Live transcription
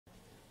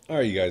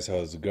Alright, you guys,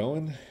 how's it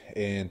going?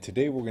 And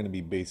today we're going to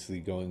be basically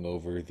going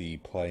over the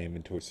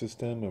plyInventory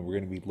system, and we're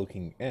going to be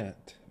looking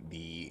at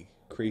the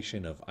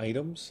creation of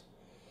items.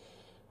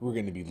 We're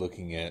going to be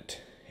looking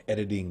at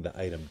editing the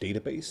item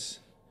database,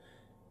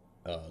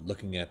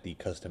 looking at the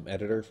custom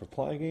editor for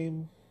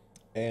Plygame,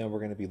 and we're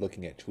going to be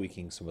looking at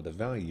tweaking some of the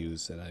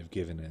values that I've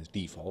given as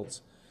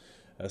defaults,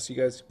 so you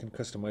guys can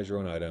customize your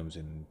own items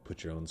and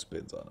put your own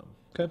spins on them.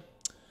 Okay,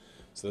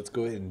 so let's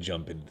go ahead and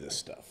jump into this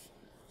stuff.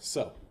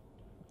 So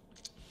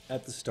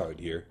at the start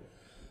here,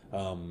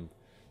 um,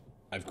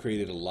 I've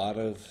created a lot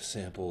of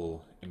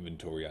sample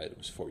inventory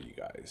items for you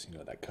guys. You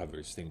know, that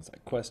covers things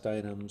like quest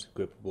items,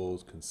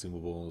 equipables,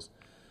 consumables,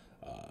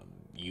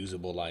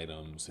 usable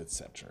items,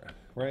 etc.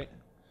 Right?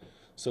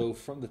 So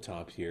from the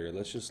top here,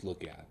 let's just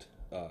look at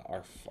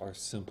our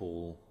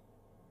simple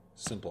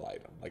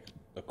item, like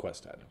a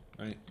quest item,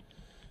 right?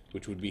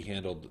 Which would be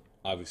handled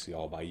obviously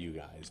all by you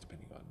guys,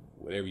 depending on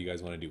whatever you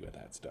guys want to do with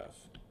that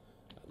stuff.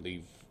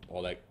 Leave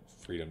all that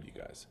freedom to you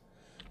guys.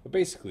 But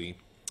basically,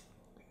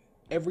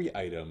 every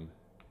item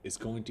is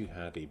going to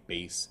have a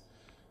base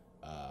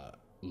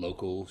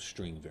local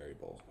string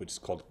variable, which is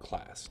called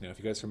class. Now, if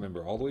you guys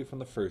remember all the way from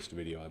the first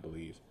video, I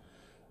believe,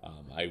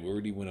 I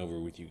already went over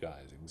with you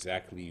guys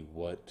exactly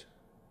what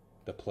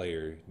the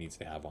player needs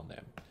to have on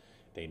them.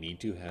 They need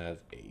to have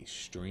a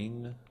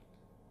string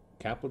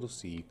capital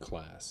C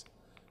class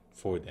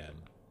for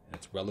them. And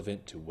it's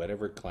relevant to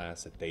whatever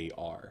class that they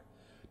are.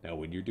 Now,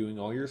 when you're doing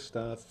all your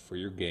stuff for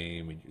your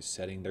game and you're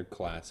setting their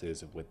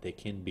classes of what they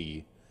can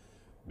be,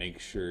 make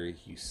sure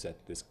you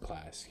set this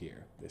class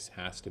here. This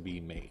has to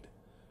be made,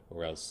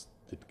 or else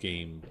the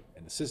game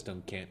and the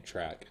system can't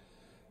track,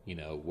 you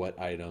know, what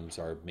items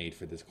are made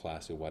for this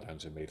class or what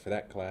items are made for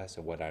that class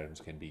and what items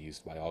can be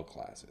used by all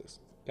classes.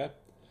 Okay?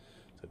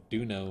 So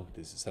do know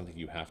this is something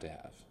you have to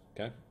have.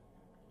 Okay?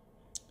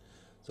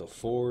 So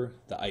for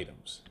the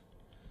items,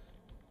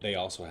 they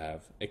also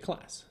have a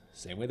class,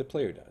 same way the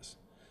player does.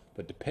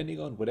 But depending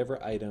on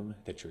whatever item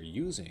that you're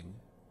using,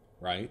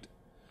 right,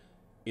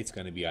 it's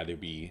going to be either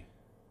be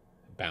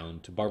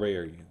bound to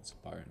barbarians,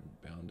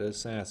 bound to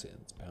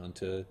assassins, bound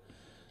to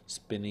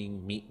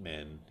spinning meat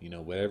men, you know,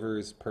 whatever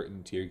is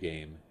pertinent to your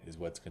game is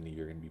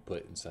you're going to be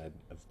put inside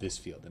of this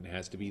field, and it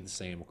has to be the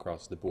same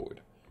across the board,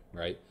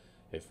 right?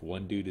 If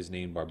one dude is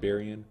named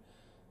barbarian,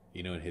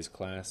 you know, and his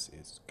class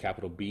is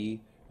capital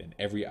B, then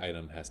every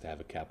item has to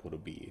have a capital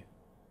B,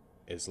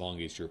 as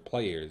long as your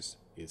players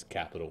is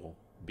capital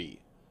B.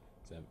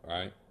 Is that all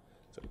right?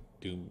 So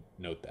do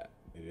note that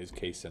it is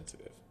case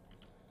sensitive.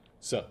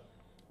 So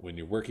when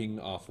you're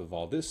working off of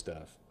all this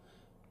stuff,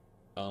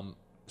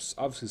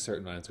 obviously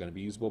certain items are going to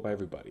be usable by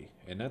everybody,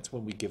 and that's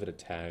when we give it a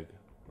tag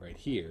right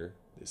here,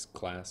 this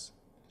class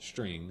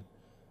string,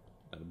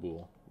 not a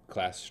bool,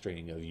 class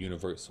string of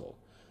universal.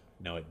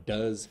 Now it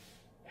does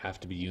have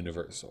to be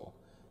universal.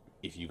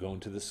 If you go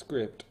into the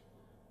script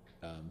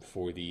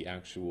for the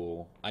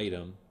actual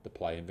item, the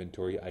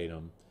plyInventory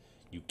item,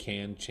 you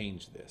can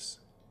change this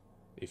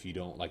if you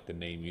don't like the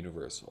name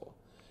universal.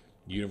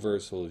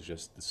 Universal is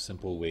just the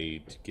simple way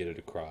to get it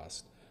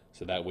across,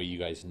 so that way you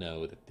guys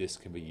know that this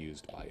can be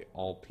used by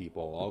all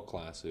people, all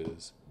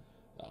classes,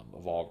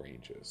 of all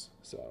ranges.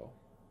 So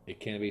it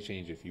can be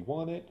changed if you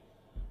want it.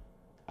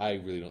 I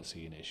really don't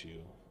see an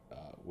issue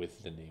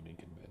with the naming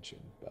convention,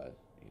 but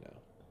you know,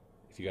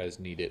 if you guys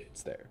need it,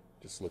 it's there.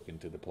 Just look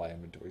into the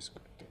plyInventory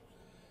script.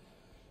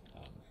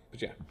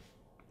 But yeah,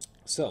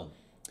 so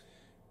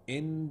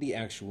in the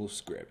actual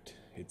script,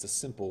 it's a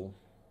simple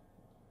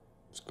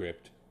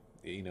script.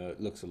 You know,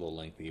 it looks a little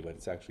lengthy, but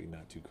it's actually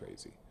not too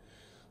crazy.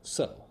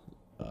 So,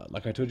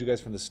 like I told you guys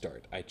from the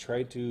start, I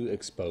tried to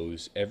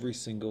expose every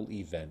single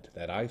event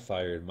that I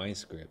fired my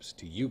scripts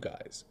to you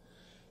guys,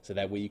 so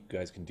that way you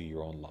guys can do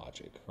your own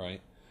logic,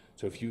 right?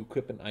 So if you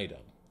equip an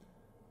item,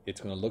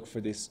 it's going to look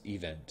for this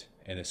event,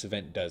 and this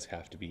event does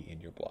have to be in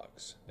your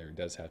blocks. There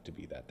does have to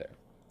be that there.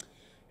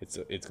 It's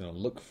going to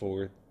look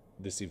for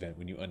this event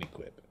when you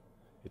unequip.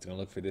 It's going to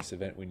look for this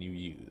event when you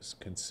use,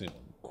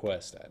 consume,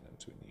 quest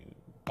items, when you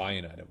buy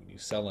an item, when you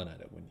sell an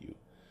item, when you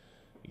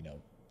know,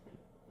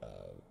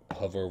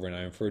 hover over an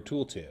item for a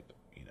tooltip,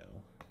 you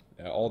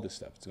know, all this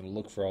stuff. It's going to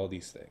look for all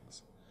these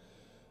things.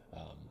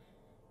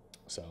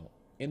 So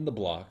in the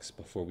blocks,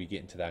 before we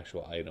get into the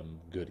actual item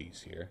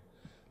goodies here,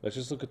 let's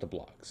just look at the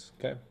blocks,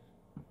 okay?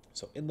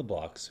 So in the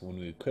blocks, when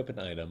we equip an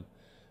item,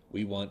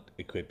 we want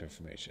equip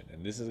information,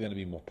 and this is going to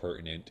be more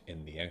pertinent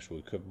in the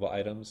actual equipable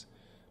items,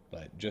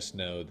 but just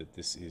know that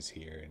this is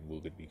here, and we're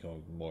going to be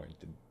going more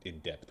in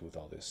depth with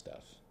all this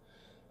stuff.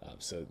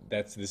 So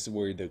this is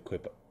where the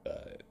equip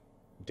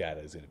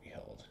data is going to be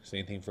held.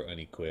 Same thing for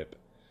unequip.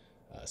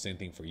 Same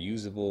thing for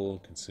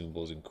usable,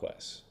 consumables, and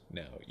quests.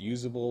 Now,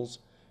 usables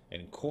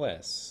and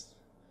quests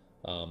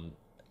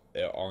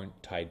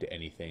aren't tied to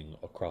anything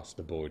across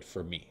the board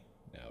for me.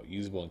 Now,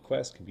 usable and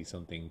quest can be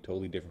something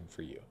totally different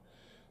for you.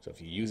 So if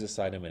you use this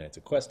item and it's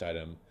a quest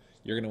item,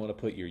 you're going to want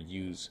to put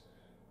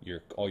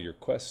all your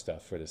quest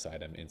stuff for this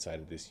item inside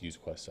of this use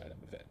quest item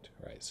event,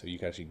 right? So you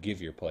can actually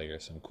give your player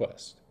some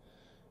quest,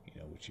 you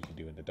know, which you can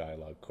do in the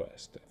dialogue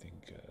quest. I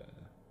think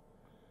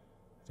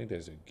think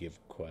there's a give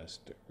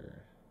quest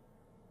or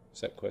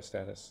set quest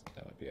status.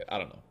 That might be it. I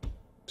don't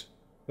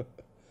know.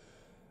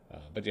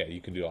 But yeah,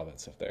 you can do all that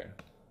stuff there.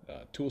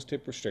 Tools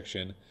tip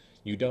restriction.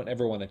 You don't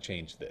ever want to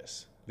change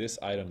this. This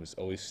item is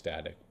always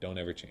static. Don't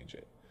ever change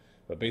it.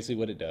 But basically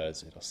what it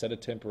does, it'll set a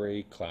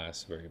temporary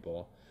class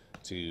variable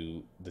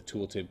to the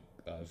tooltip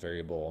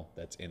variable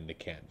that's in the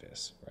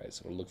canvas, right?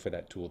 So it'll look for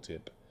that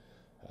tooltip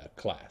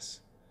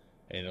class.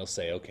 And it'll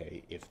say,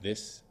 okay, if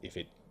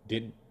it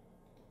did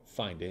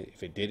find it,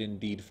 if it did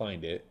indeed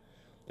find it,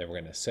 then we're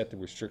going to set the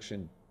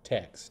restriction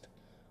text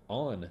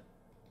on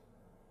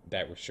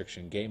that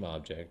restriction game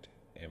object,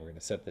 and we're going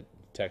to set the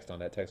text on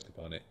that text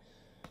component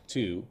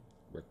to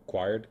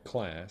required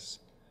class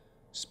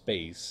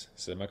space,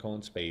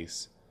 semicolon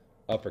space,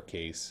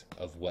 uppercase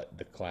of what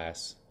the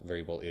class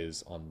variable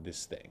is on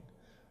this thing.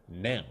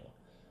 Now,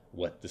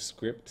 what the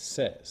script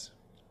says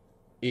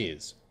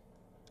is,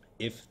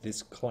 if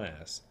this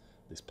class,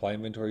 this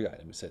plyInventory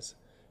item, it says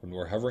when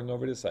we're hovering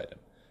over this item,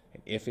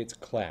 and if its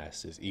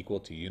class is equal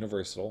to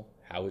universal,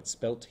 how it's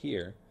spelt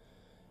here,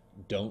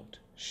 don't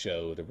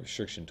show the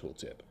restriction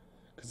tooltip,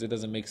 because it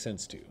doesn't make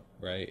sense to,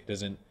 right?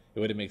 It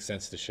wouldn't make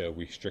sense to show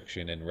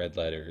restriction in red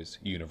letters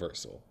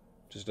universal.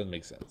 Just doesn't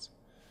make sense.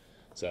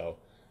 So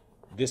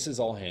this is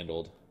all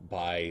handled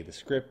by the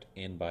script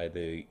and by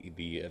the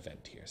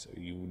event here. So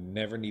you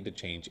never need to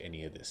change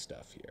any of this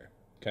stuff here.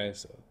 Okay,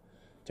 so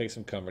take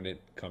some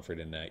comfort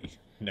in that. You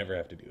never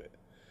have to do it.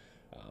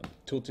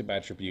 Tooltip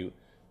attribute,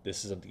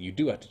 this is something you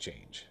do have to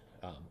change.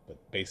 But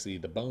basically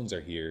the bones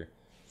are here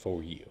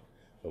for you.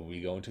 When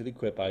we go into the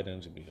equip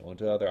items and we go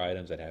into other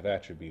items that have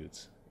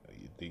attributes,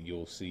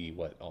 you'll see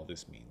what all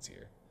this means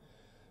here.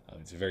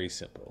 It's very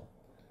simple.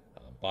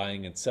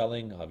 Buying and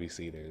selling,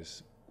 obviously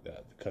there's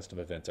the custom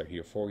events are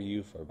here for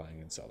you for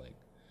buying and selling.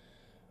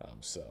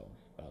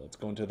 Let's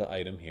go into the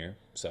item here.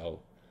 So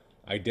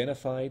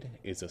identified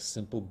is a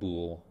simple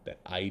bool that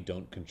I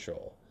don't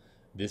control.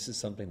 This is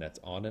something that's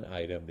on an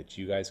item that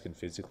you guys can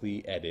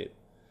physically edit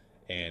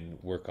and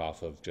work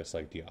off of, just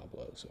like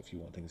Diablo. So if you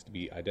want things to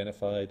be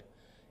identified,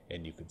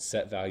 and you can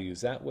set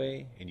values that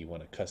way, and you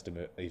want a custom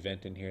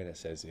event in here that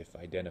says if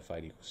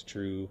identified equals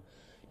true,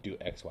 do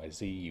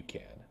XYZ, you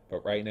can.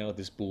 But right now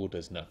this bool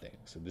does nothing.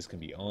 So this can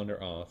be on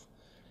or off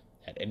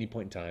at any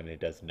point in time, and it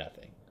does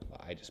nothing.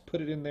 I just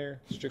put it in there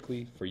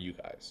strictly for you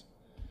guys.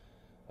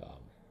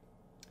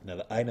 Now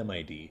the item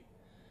ID,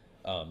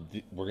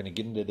 we're going to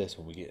get into this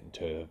when we get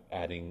into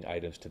adding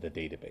items to the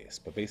database.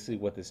 But basically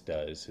what this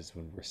does is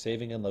when we're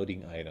saving and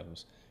loading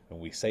items, when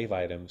we save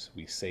items,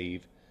 we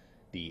save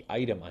the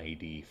item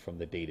ID from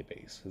the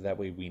database. So that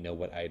way we know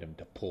what item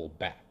to pull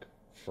back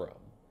from,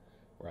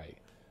 right?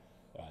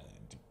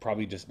 It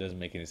probably just doesn't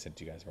make any sense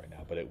to you guys right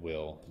now, but it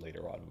will later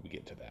on when we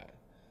get to that.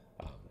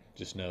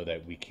 Just know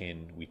that we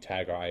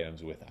tag our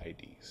items with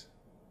IDs.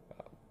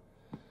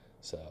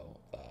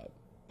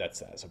 That's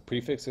that. So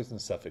prefixes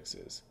and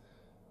suffixes.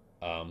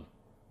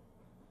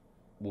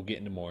 We'll get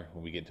into more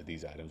when we get into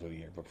these items over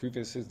here. But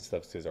prefixes and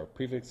suffixes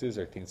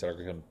are things that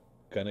are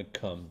going to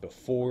come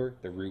before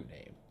the root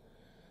name.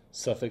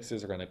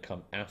 Suffixes are going to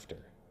come after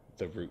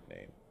the root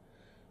name.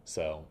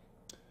 So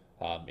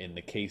in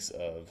the case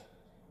of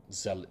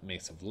Zealot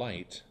Mace of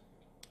Light,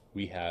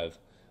 we have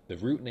the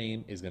root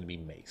name is going to be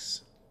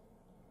Mace.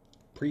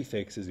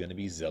 Prefix is going to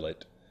be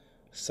Zealot.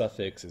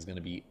 Suffix is going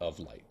to be of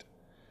Light.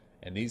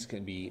 And these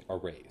can be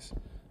arrays.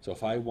 So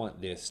if I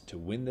want this to,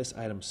 when this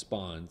item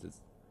spawns,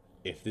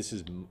 if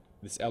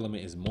this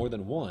element is more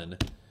than one,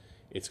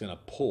 it's going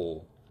to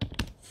pull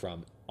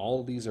from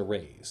all these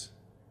arrays,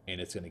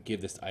 and it's going to give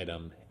this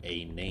item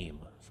a name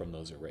from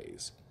those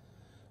arrays.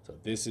 So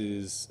this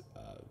is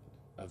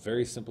a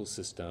very simple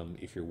system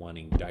if you're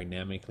wanting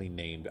dynamically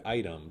named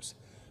items,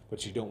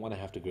 but you don't want to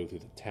have to go through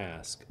the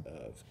task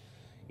of,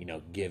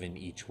 giving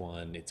each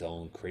one its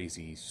own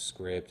crazy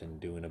script and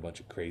doing a bunch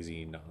of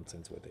crazy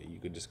nonsense with it. You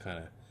could just kind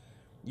of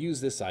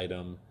use this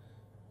item,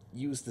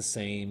 use the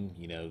same,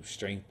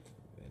 strength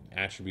and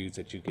attributes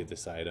that you give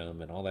this item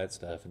and all that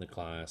stuff in the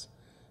class,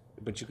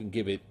 but you can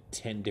give it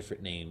 10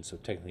 different names, so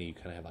technically you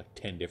kind of have like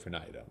 10 different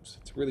items.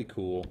 It's really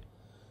cool.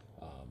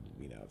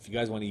 If you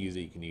guys want to use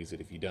it, you can use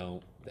it. If you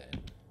don't, then,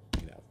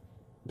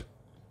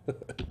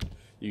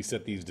 you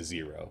set these to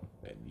 0,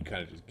 and you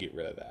kind of just get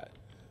rid of that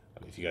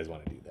if you guys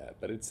want to do that.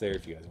 But it's there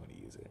if you guys want to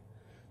use it.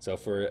 So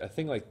for a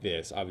thing like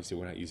this, obviously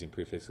we're not using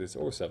prefixes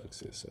or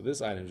suffixes. So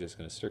this item is just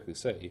going to strictly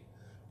say,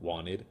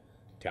 wanted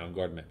town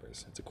guard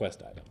members. It's a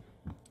quest item.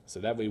 So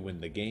that way when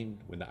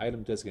the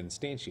item does get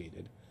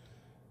instantiated,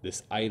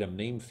 this item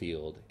name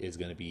field is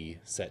going to be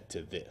set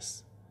to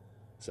this.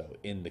 So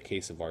in the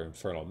case of our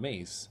Infernal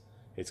Mace,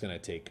 it's going to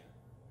take,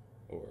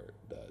 or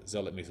the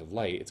Zealot Mace of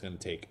Light, it's going to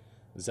take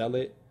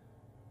Zealot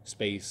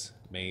space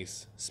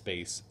Mace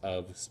space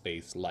of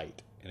space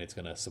Light, and it's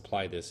going to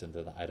supply this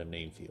into the item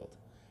name field,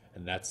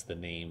 and that's the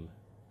name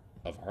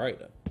of our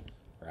item,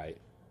 right?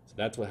 So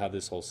that's how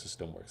this whole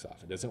system works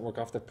off. It doesn't work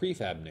off the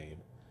prefab name.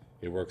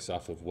 It works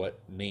off of what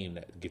name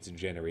that gets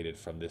generated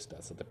from this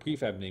stuff. So the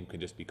prefab name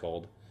can just be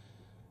called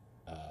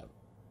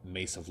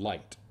Mace of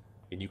Light,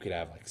 and you could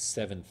have like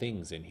 7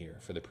 things in here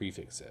for the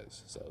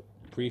prefixes. So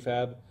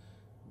prefab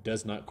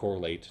does not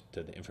correlate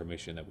to the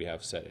information that we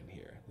have set in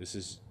here. This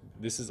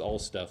is all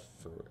stuff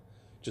for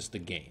just the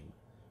game,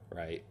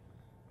 right?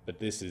 But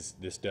this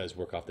does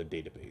work off the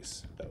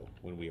database though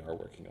when we are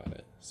working on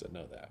it. So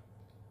know that.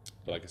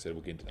 But like I said,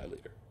 we'll get into that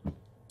later.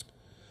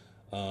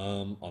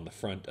 On the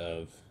front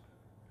of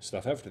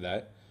stuff after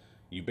that,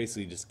 you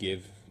basically just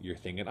give your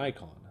thing an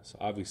icon. So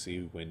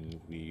obviously when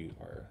we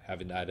are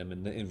having an item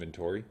in the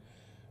inventory,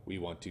 we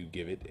want to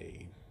give it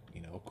a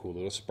cool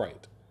little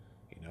sprite.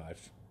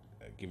 I've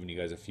given you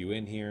guys a few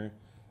in here.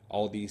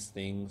 All these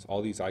things,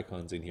 all these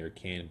icons in here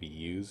can be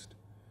used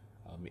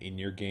in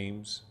your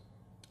games,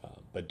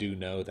 but do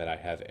know that I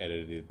have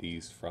edited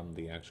these from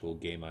the actual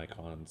game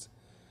icons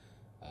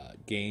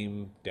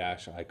game-icons.net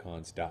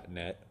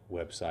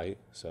website.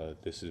 So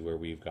this is where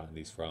we've gotten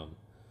these from.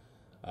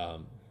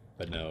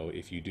 But no,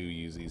 if you do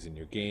use these in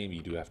your game,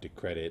 you do have to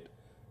credit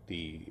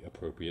the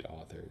appropriate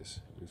authors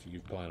if you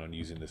plan on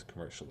using this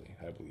commercially,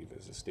 I believe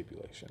is a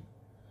stipulation.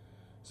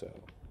 So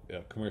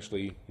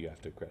commercially, you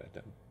have to credit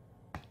them.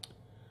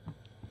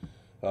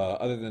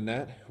 Other than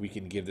that, we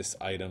can give this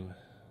item,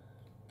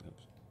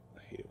 oops,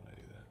 I hate it when I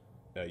do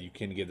that. You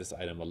can give this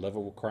item a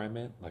level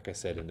requirement, like I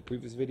said in the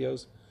previous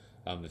videos.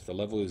 If the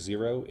level is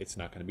 0, it's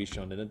not going to be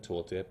shown in the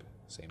tooltip,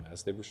 same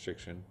as the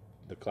restriction,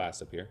 the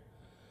class up here.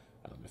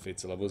 If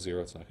it's a level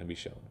 0, it's not going to be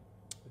shown.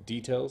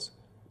 Details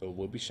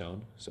will be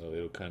shown, so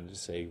it'll kind of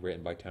just say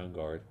written by Town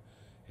Guard.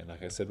 And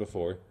like I said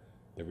before,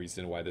 the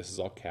reason why this is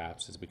all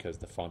caps is because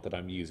the font that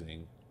I'm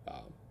using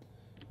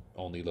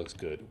only looks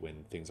good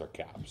when things are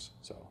caps.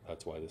 So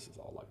that's why this is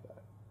all like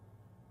that.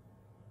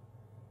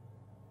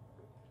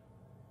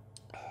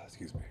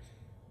 Excuse me.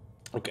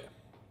 Okay,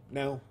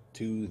 now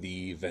to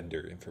the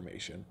vendor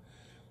information.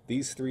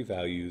 These 3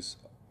 values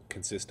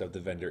consist of the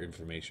vendor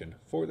information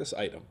for this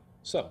item.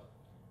 So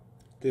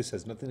this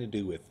has nothing to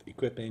do with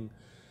equipping,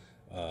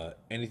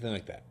 anything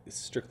like that. It's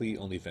strictly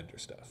only vendor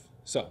stuff.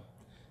 So,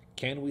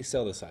 can we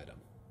sell this item?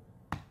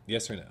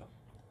 Yes or no?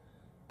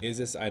 Is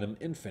this item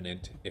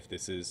infinite if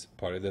this is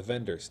part of the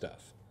vendor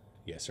stuff?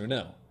 Yes or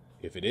no?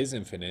 If it is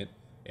infinite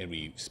and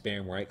we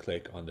spam right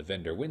click on the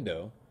vendor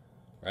window,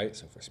 right?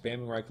 So if we're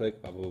spamming right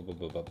click, blah, blah, blah,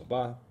 blah, blah, blah,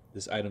 blah,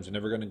 this item's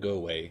never going to go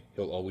away.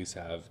 He'll always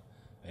have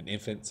an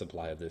infinite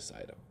supply of this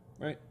item,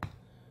 right?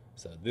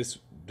 So this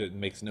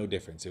makes no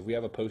difference. If we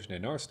have a potion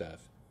in our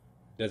stuff,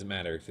 doesn't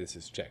matter if this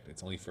is checked.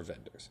 It's only for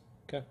vendors.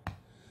 Okay.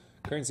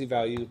 Currency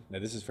value. Now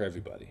this is for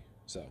everybody.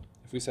 So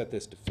if we set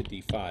this to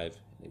 55,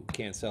 we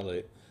can't sell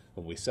it.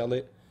 When we sell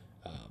it,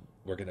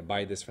 we're going to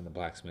buy this from the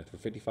blacksmith for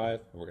 55,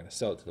 and we're going to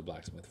sell it to the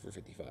blacksmith for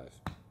 55.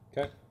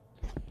 Okay.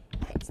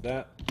 That's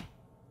that.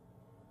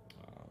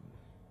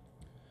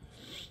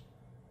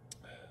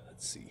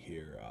 Let's see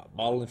here.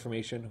 Model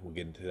information. We'll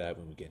get into that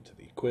when we get into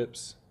the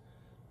equips.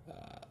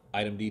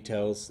 Item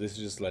details. This is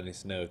just letting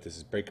us know if this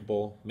is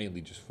breakable,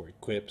 mainly just for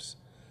equips.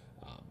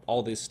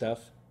 All this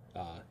stuff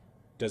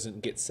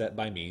doesn't get set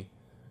by me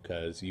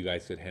because you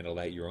guys could handle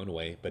that your own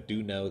way. But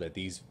do know that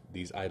these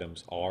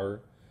items are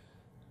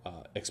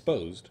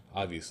exposed,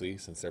 obviously,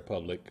 since they're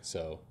public.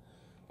 So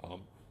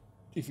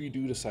if you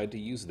do decide to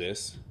use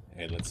this,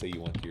 and let's say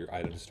you want your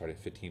item to start at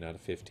 15 out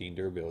of 15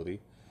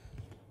 durability,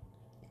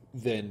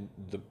 then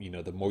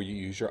the more you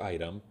use your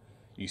item,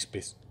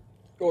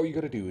 all you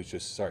got to do is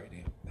just, sorry,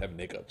 I'm having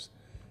hiccups.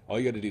 All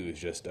you got to do is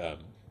just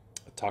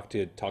talk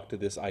to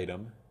this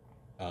item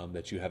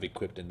that you have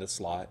equipped in the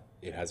slot.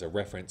 It has a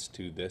reference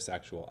to this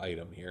actual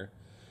item here.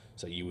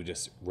 So you would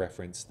just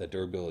reference the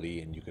durability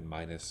and you can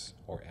minus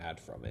or add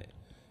from it.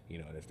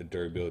 And if the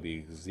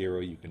durability is 0,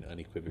 you can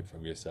unequip it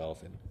from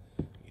yourself and,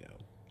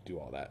 do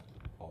all that,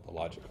 all the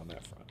logic on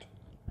that front.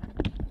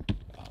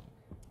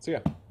 So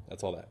yeah,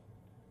 that's all that.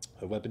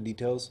 The weapon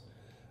details.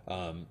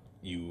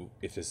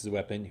 If this is a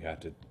weapon, you have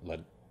to let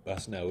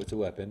us know it's a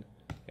weapon,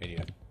 and you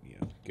have to,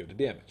 give it a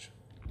damage,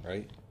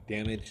 right?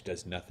 Damage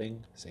does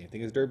nothing. Same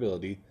thing as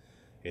durability.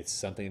 It's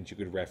something that you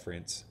could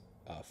reference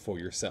for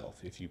yourself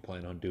if you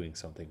plan on doing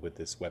something with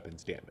this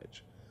weapon's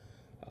damage.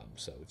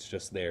 So it's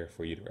just there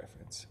for you to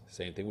reference.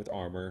 Same thing with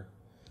armor.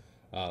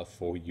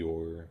 For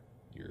your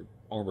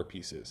armor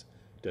pieces,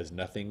 does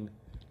nothing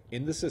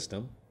in the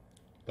system,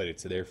 but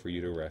it's there for you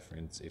to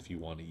reference if you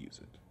want to use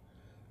it.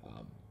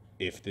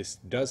 If this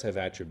does have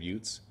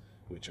attributes,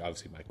 which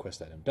obviously my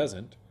quest item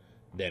doesn't,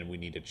 then we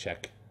need to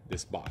check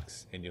this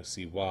box, and you'll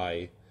see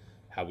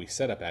how we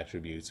set up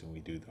attributes when we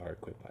do our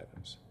equip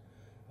items.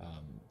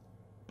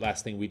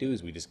 Last thing we do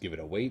is we just give it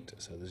a weight.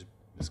 So this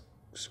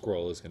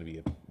scroll is going to be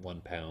a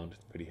 1 pound,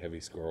 pretty heavy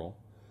scroll.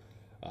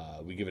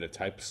 We give it a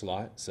type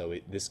slot, so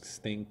this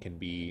thing can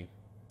be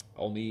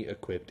only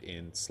equipped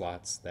in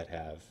slots that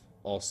have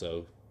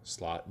also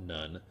slot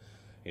none.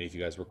 And if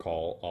you guys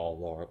recall,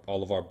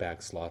 all of our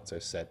back slots are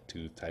set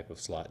to type of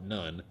slot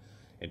none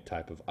and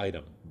type of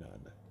item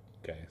none.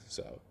 Okay,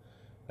 so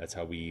that's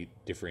how we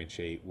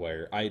differentiate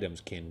where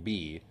items can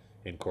be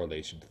in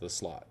correlation to the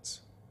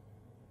slots.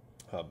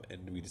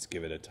 And we just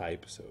give it a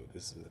type, so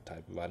this is a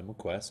type of item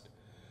request.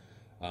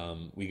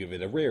 We give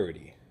it a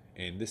rarity,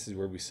 and this is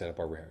where we set up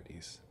our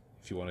rarities.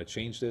 If you want to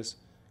change this,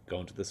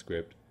 go into the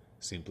script,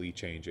 simply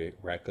change it,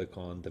 right click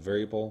on the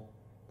variable,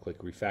 click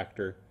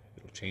refactor,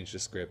 it'll change the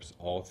scripts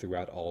all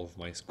throughout all of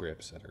my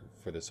scripts that are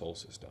for this whole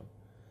system.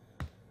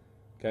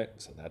 Okay,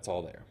 so that's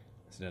all there.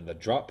 So then the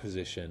drop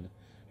position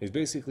is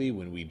basically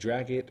when we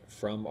drag it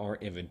from our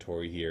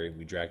inventory here, and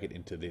we drag it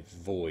into the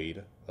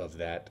void of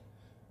that,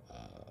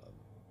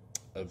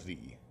 of the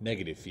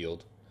negative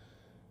field.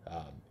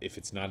 If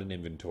it's not an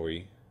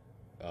inventory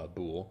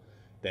bool,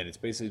 then it's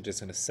basically just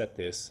going to set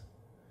this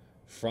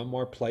from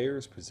our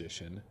player's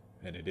position,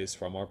 and it is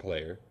from our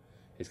player.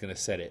 It's going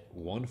to set it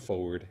one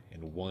forward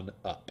and one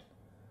up.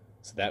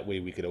 So that way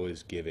we could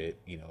always give it,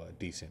 you know, a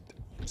decent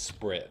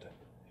spread,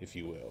 if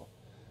you will.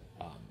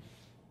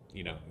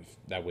 You know,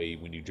 that way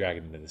when you drag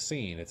it into the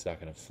scene, it's not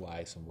going to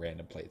fly some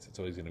random plates. It's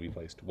always going to be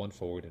placed one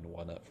forward and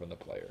one up from the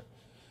player.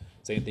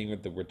 Same thing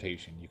with the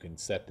rotation. You can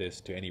set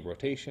this to any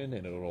rotation,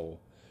 and it'll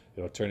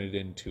turn it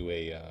into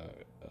a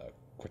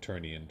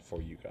quaternion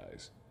for you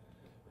guys.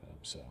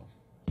 So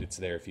it's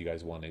there if you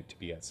guys want it to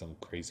be at some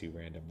crazy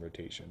random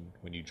rotation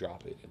when you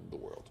drop it in the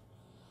world.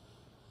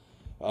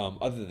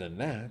 Other than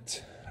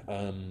that,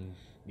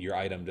 your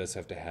item does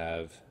have to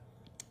have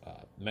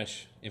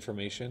mesh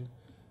information,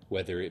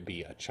 whether it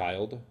be a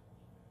child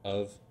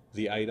of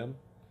the item,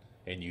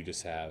 and you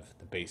just have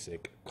the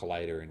basic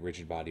collider and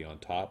rigid body on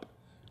top,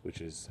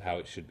 which is how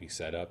it should be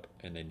set up,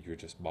 and then your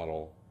just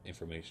model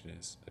information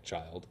is a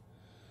child,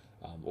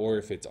 or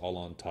if it's all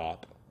on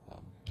top,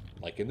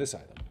 like in this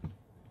item.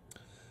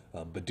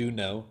 But do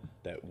know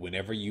that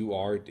whenever you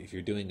are, if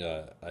you're doing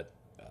a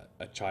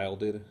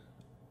childed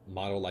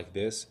model like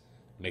this,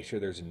 make sure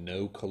there's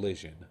no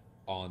collision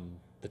on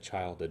the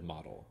childed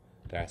model.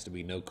 There has to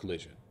be no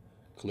collision.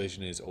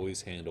 Collision is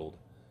always handled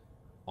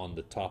on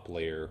the top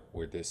layer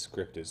where this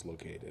script is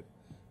located,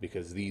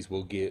 because these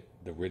will get,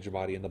 the rigid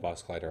body and the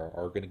box collider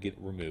are going to get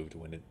removed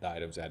when the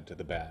item's added to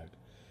the bag,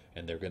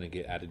 and they're going to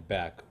get added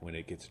back when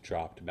it gets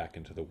dropped back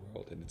into the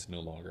world and it's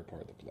no longer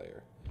part of the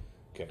player.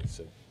 Okay,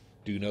 so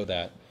do know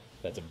that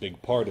that's a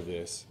big part of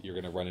this. You're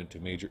going to run into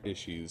major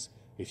issues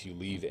if you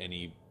leave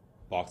any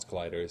box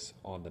colliders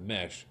on the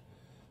mesh,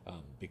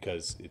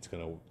 because it's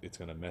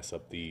gonna mess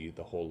up the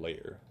whole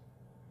layer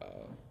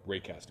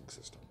raycasting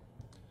system.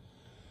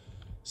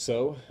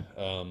 So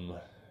other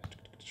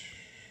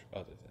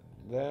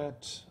than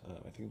that,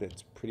 I think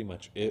that's pretty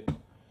much it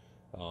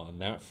on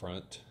that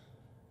front.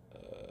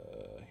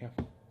 Yeah,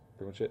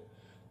 pretty much it.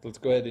 Let's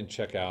go ahead and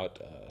check out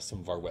some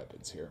of our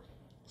weapons here.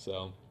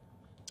 So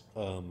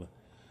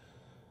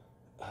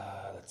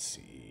let's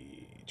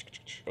see.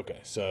 Okay,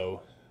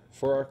 so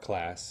for our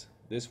class,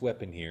 this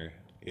weapon here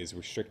is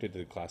restricted to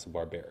the class of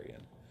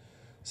Barbarian.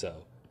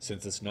 So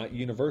since it's not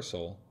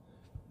universal,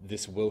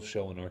 this will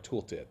show in our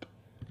tooltip.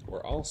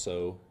 We're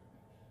also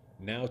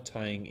now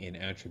tying in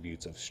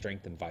attributes of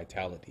strength and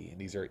vitality, and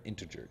these are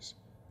integers.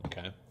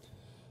 Okay,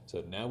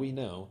 so now we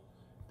know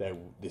that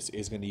this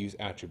is going to use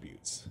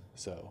attributes.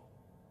 So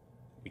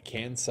we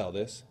can sell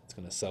this. It's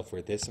going to sell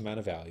for this amount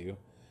of value.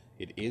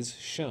 It is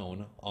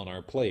shown on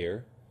our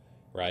player,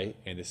 right?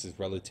 And this is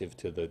relative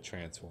to the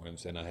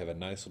transforms. And I have a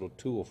nice little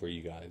tool for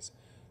you guys,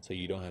 so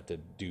you don't have to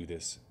do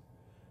this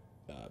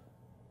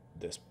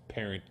this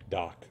parent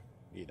doc,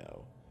 you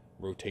know,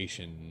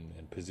 rotation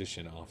and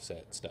position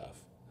offset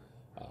stuff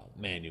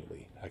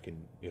manually.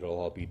 It'll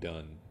all be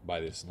done by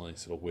this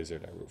nice little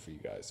wizard I wrote for you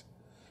guys.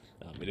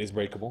 It is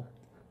breakable.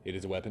 It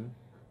is a weapon.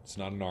 It's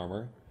not an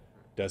armor.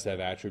 It does have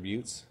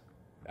attributes,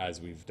 as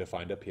we've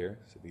defined up here.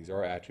 So these are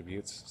our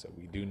attributes. So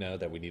we do know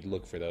that we need to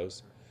look for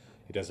those.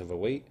 It does have a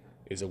weight.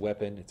 It's a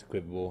weapon. It's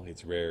equipable.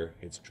 It's rare.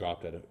 It's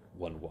dropped at a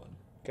 1/1.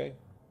 Okay,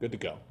 good to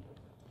go.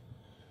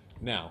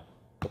 Now,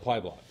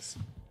 apply blocks.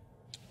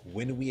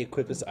 When we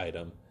equip this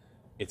item,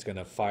 it's going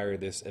to fire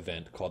this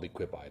event called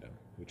equip item,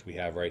 which we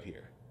have right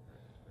here.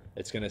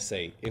 It's going to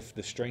say if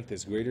the strength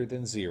is greater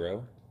than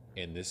 0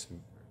 in this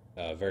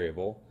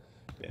variable,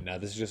 and now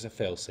this is just a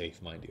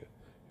failsafe, mind you.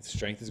 If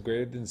strength is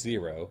greater than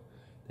 0,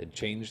 then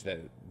change the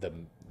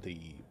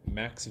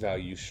max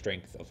value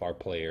strength of our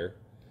player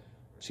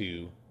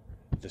to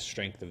the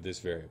strength of this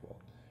variable.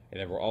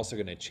 And then we're also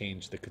going to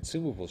change the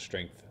consumable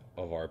strength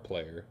of our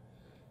player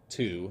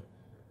to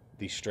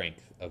the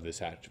strength of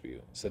this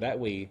attribute. So that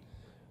way,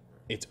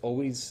 it's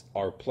always,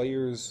 our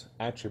player's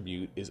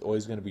attribute is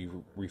always going to be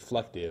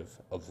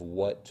reflective of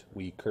what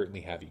we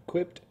currently have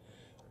equipped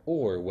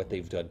or what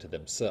they've done to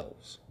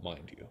themselves,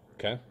 mind you,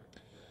 okay?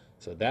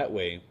 So that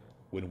way,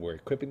 when we're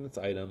equipping this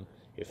item,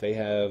 if they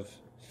have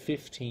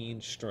 15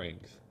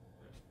 strength,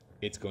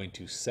 it's going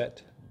to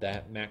set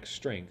that max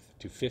strength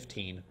to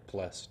 15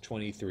 plus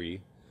 23,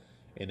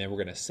 and then we're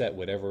going to set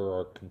whatever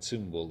our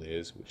consumable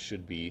is, which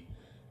should be,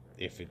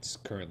 if it's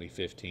currently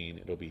 15,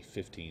 it'll be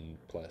 15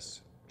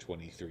 plus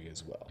 23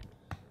 as well,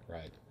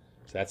 right?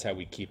 So that's how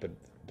we keep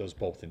those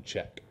both in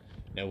check.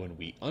 Now when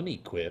we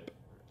unequip,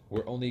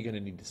 we're only going to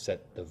need to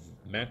set the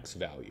max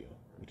value,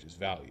 which is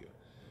value,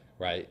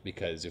 right?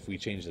 Because if we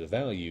change the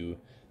value,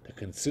 the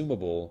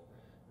consumable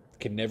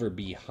can never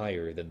be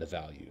higher than the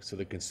value. So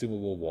the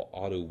consumable will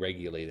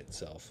auto-regulate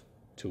itself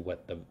to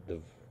what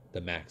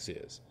the max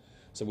is.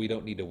 So we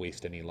don't need to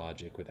waste any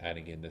logic with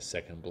adding in the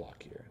second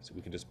block here. So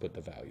we can just put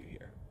the value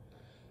here.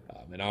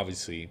 And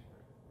obviously,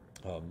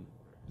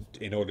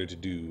 in order to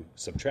do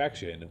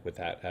subtraction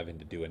without having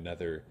to do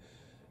another,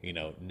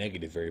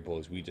 negative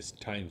variables, we just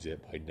times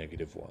it by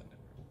 -1.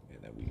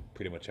 And then we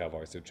pretty much have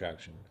our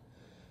subtraction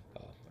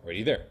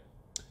already there.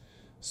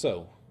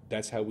 So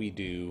that's how we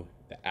do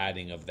the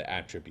adding of the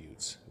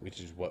attributes, which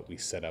is what we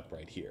set up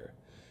right here.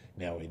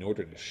 Now, in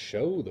order to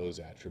show those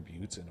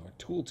attributes in our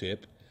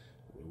tooltip,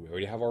 we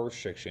already have our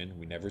restriction.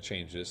 We never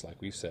change this,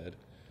 like we said.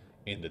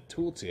 In the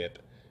tooltip,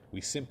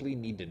 we simply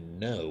need to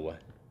know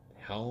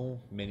how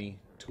many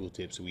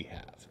tooltips we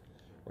have,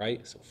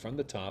 right? So from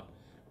the top,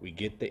 we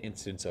get the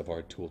instance of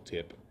our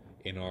tooltip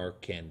in our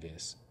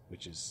canvas,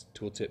 which is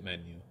tooltip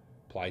menu,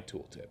 apply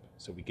tooltip.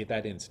 So we get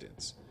that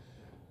instance,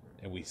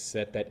 and we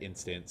set that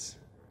instance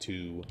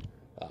to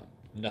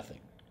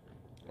nothing,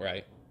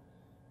 right?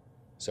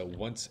 So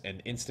once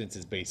an instance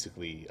is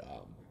basically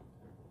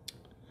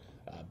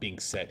being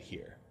set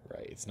here,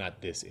 right? It's not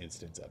this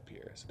instance up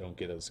here, so don't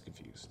get those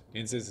confused.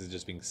 Instance is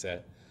just being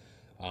set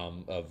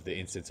of the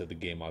instance of the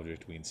game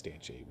object we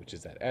instantiate, which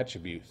is that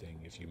attribute thing,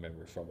 if you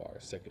remember from our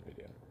second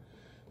video.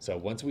 So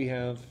once we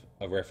have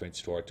a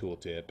reference to our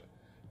tooltip,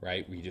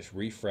 right, we just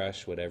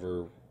refresh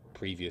whatever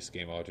previous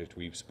game object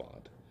we've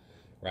spawned,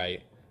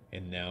 right?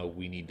 And now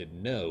we need to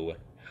know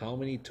how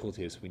many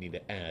tooltips we need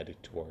to add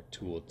to our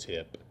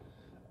tooltip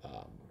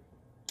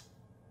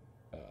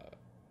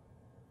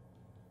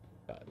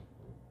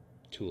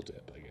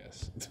tooltip, I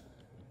guess.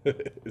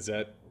 Is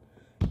that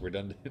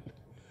redundant?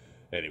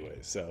 Anyway,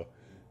 so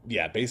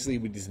yeah, basically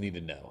we just need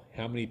to know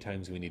how many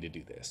times we need to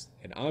do this.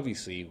 And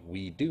obviously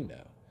we do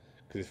know,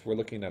 because if we're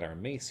looking at our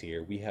mace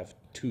here, we have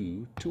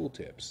 2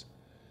 tooltips.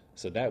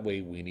 So that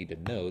way we need to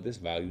know this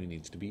value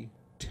needs to be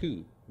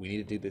 2. We need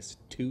to do this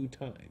 2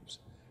 times,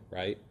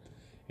 right?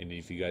 And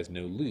if you guys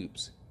know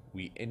loops,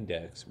 we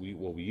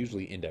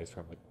usually index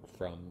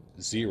from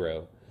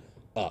 0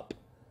 up.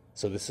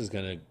 So this is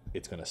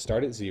it's gonna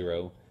start at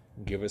 0,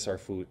 give us our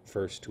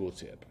first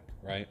tooltip,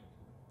 right?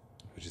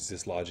 Which is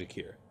this logic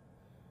here.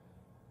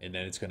 And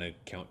then it's gonna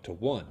count to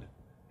 1.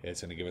 And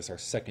it's gonna give us our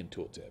second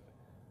tooltip.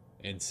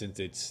 And since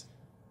it's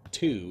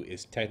 2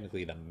 is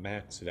technically the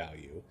max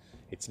value,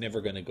 it's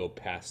never gonna go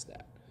past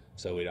that.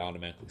 So it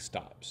automatically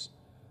stops.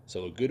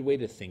 So a good way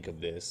to think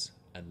of this,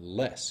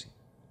 unless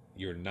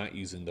you're not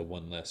using the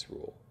 1 less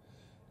rule,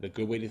 the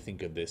good way to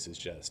think of this is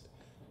just,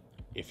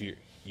 if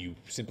you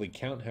simply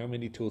count how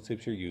many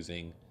tooltips you're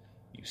using,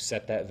 you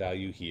set that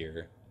value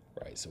here,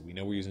 right? So we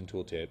know we're using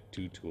 2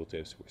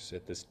 tooltips, we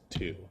set this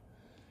 2,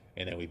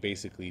 and then we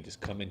basically just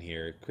come in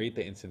here, create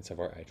the instance of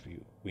our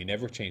attribute. We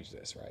never change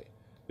this, right?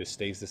 This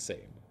stays the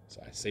same.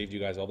 So I saved you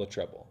guys all the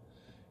trouble.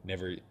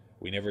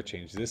 We never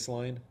change this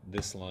line,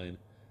 this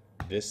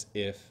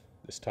if,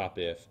 this top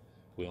if.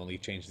 We only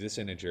change this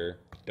integer.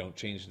 Don't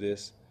change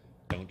this,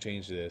 don't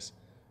change this,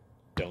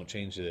 don't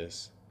change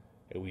this.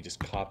 And we just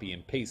copy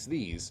and paste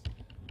these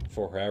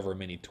for however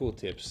many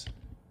tooltips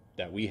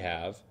that we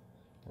have,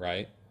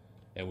 right?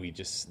 And we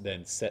just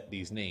then set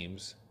these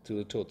names to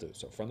the tooltip.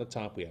 So from the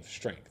top we have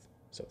strength.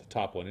 So the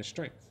top one is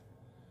strength,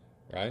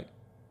 right?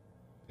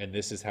 And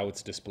this is how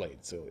it's displayed.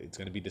 So it's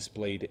going to be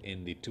displayed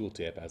in the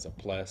tooltip as a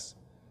plus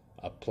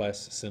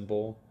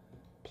symbol,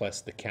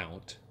 plus the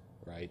count,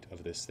 right,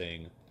 of this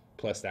thing,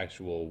 plus the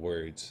actual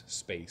words,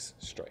 space,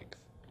 strength,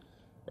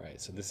 right?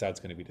 So this is how it's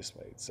going to be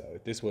displayed. So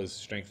if this was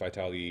strength,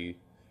 vitality,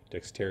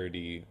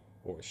 dexterity,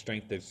 or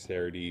strength,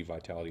 dexterity,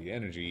 vitality,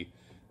 energy,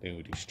 then we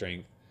would do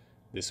strength.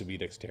 This would be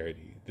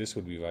dexterity. This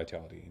would be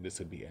vitality. And this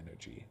would be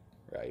energy,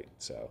 right?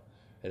 So,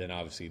 and then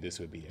obviously this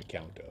would be a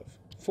count of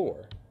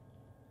 4,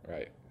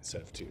 right,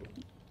 instead of 2.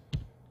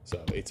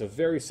 So it's a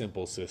very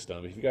simple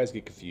system. If you guys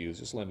get confused,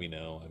 just let me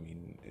know. I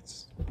mean,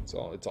 it's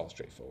all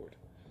straightforward.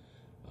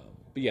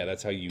 But yeah,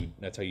 that's how you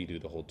do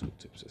the whole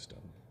tooltip system.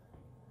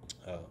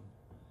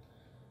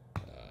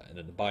 And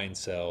then the buy and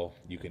sell,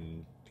 you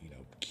can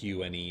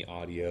queue any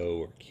audio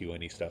or queue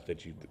any stuff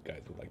that you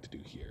guys would like to do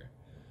here.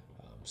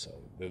 So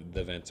the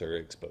events are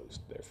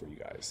exposed there for you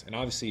guys. And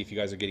obviously, if you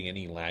guys are getting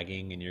any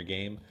lagging in your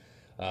game,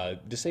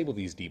 disable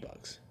these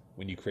debugs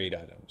when you create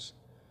items.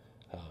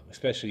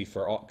 Especially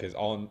for because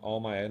all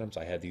my items,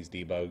 I have these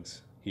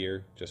debugs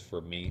here just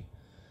for me,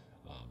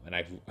 and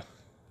I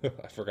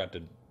forgot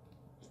to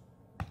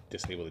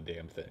disable the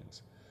damn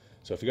things.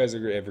 So if you guys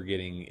are ever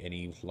getting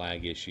any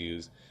lag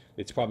issues,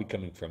 it's probably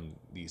coming from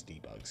these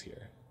debugs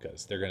here,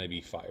 because they're going to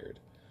be fired.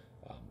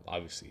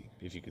 Obviously,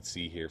 if you could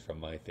see here from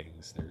my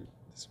things,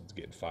 this one's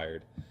getting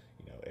fired.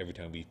 Every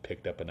time we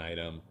picked up an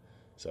item.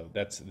 So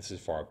this is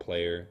for our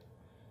player.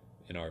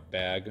 In our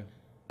bag,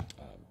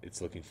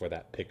 it's looking for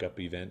that pickup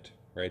event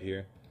right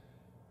here.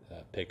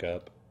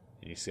 Pickup,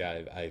 and you see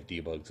I have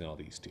debugs in all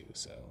these too.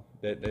 So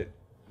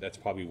that's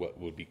probably what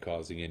would be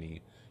causing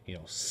any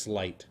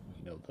slight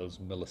those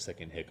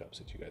millisecond hiccups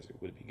that you guys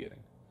would be getting.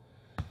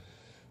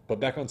 But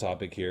back on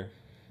topic here.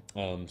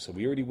 So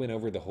we already went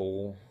over the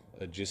whole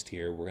gist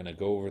here. We're going to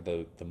go over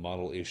the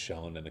model is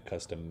shown in the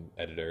custom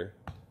editor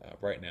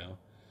right now.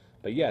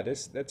 But yeah,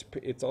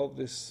 it's all,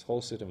 this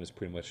whole system is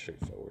pretty much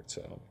straightforward.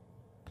 So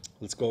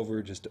let's go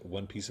over just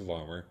one piece of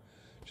armor,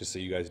 just so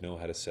you guys know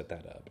how to set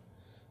that up.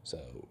 So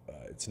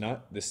it's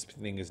not, this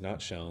thing is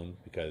not shown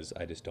because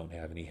I just don't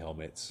have any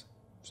helmets.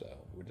 So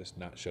we're just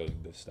not showing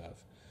this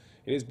stuff.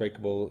 It is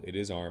breakable. It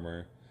is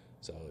armor.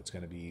 So it's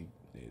going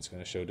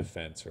to show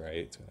defense,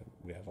 right?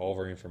 We have all of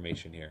our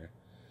information here.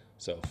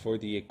 So for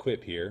the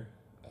equip here,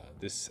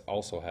 this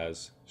also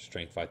has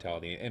strength,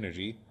 vitality, and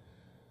energy.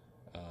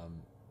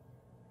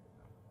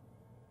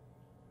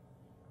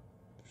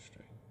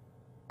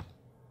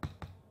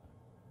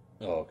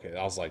 Oh, okay.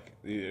 I was like,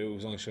 it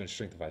was only showing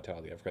strength and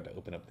vitality. I forgot to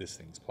open up this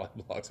thing's plot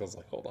blocks. I was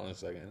like, hold on a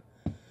second.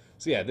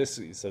 So yeah, this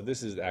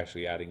is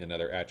actually adding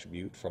another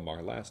attribute from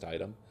our last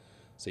item.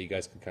 So you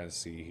guys can kind of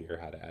see here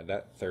how to add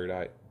that third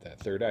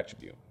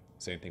attribute.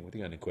 Same thing with the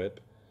unequip.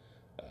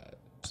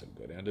 So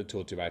go down to the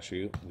tooltip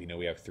attribute. We know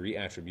we have 3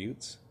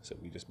 attributes. So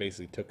we just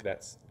basically took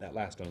that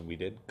last one we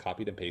did,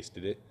 copied and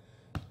pasted it,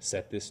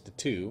 set this to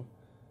 2,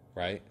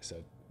 right? So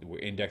we're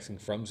indexing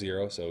from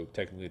 0. So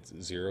technically it's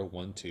 0,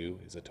 1, 2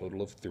 is a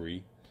total of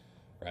 3,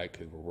 right?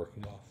 Because we're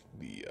working off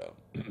the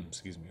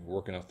excuse me, we're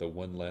working off the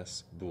one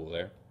less bool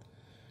there,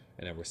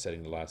 and then we're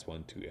setting the last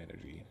one to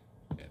energy,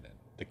 and then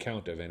the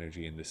count of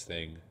energy in this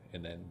thing,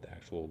 and then the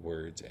actual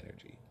words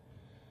energy,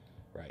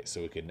 right?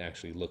 So it can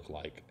actually look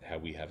like how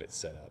we have it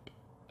set up.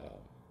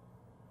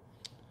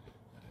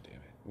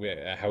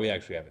 How we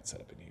actually have it set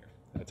up in here.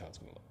 That's how it's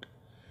going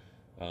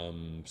to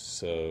look.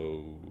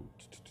 So,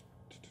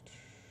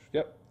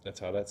 yep, that's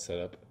how that's set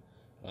up.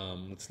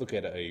 Let's look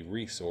at a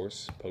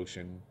resource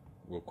potion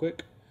real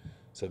quick.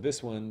 So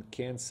this one,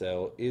 can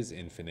sell, is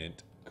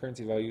infinite,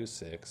 currency value is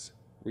 6,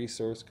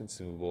 resource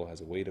consumable, has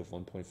a weight of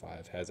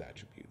 1.5, has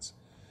attributes,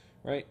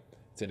 right?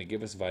 It's going to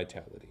give us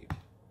vitality.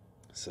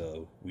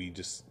 So we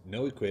just,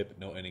 no equip,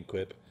 no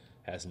unequip,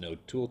 has no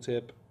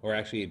tooltip, or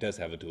actually it does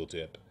have a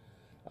tooltip.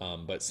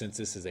 But since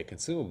this is a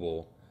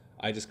consumable,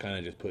 I just kind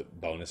of just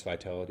put bonus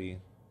vitality,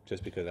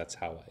 just because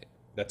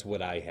that's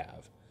what I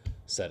have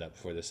set up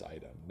for this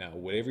item. Now,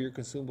 whatever your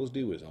consumables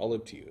do is all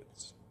up to you.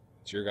 It's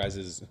your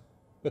guys'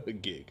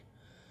 gig.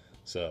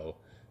 So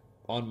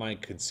on my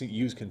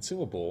use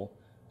consumable,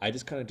 I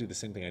just kind of do the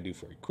same thing I do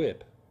for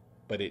equip,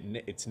 but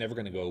it's never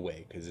going to go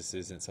away because this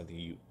isn't something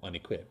you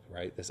unequip,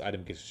 right? This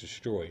item gets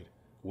destroyed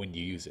when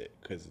you use it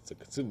because it's a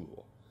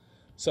consumable.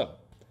 So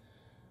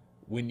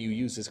when you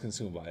use this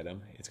consumable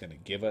item, it's going to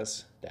give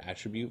us the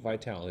attribute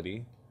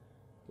vitality,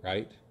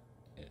 right?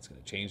 And it's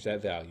going to change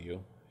that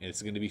value, and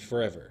it's going to be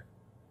forever,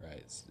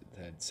 right?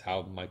 That's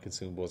how my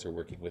consumables are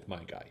working with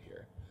my guy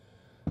here.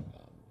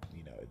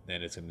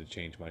 Then it's going to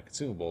change my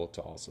consumable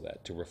to also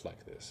to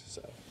reflect this.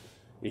 So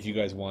if you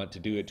guys want to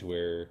do it to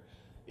where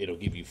it'll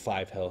give you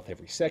 5 health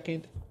every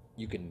second,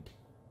 you can,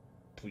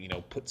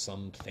 put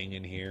something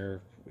in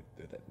here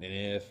with an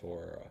if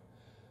or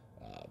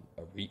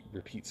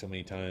repeat so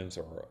many times,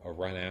 or a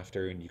run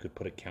after, and you could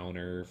put a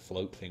counter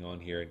float thing on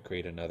here and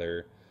create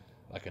another,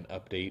 like an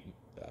update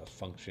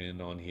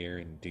function on here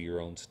and do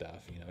your own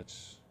stuff.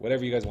 It's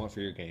whatever you guys want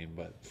for your game,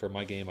 but for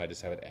my game, I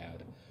just have it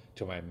add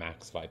to my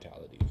max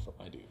vitality for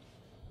my dude.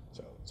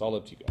 So it's all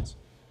up to you guys.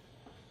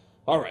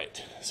 All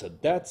right, so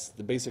that's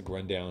the basic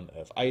rundown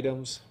of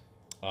items.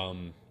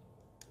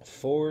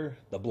 For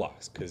the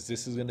blocks, because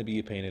this is going to be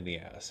a pain in the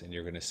ass, and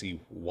you're going to see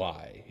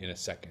why in a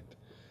second.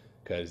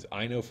 Because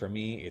I know for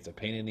me, it's a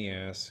pain in the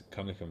ass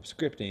coming from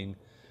scripting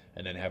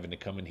and then having to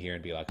come in here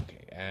and be like,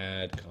 okay,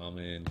 add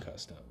common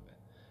custom,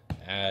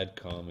 add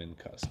common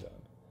custom,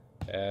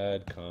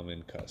 add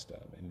common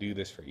custom, and do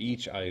this for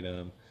each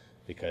item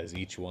because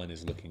each one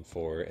is looking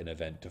for an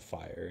event to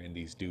fire, and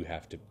these do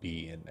have to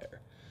be in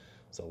there.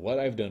 So what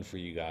I've done for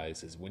you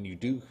guys is when you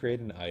do create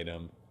an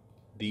item,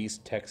 these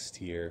texts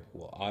here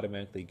will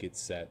automatically get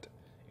set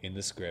in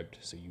the script,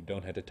 so you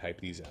don't have to type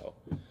these out.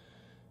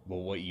 But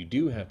what you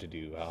do have to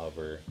do,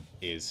 however,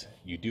 is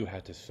you do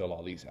have to fill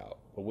all these out.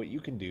 But what you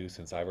can do,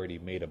 since I've already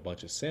made a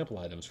bunch of sample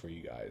items for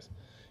you guys,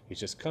 is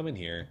just come in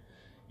here.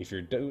 If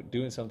you're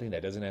doing something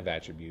that doesn't have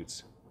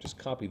attributes, just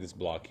copy this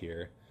block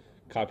here,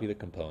 copy the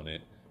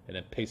component, and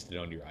then paste it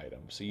on your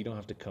item. So you don't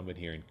have to come in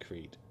here and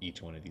create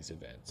each one of these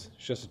events.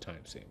 It's just a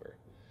time saver.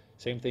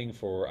 Same thing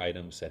for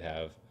items that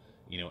have,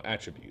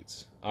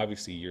 attributes.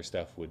 Obviously, your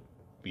stuff would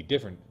be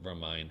different from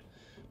mine,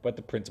 but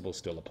the principle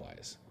still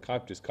applies.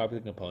 Just copy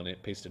the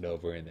component, paste it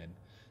over, and then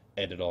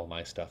edit all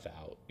my stuff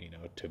out,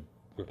 to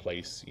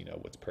replace,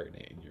 what's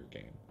pertinent in your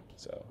game.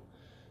 So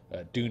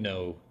do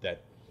know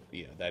that,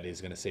 that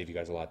is going to save you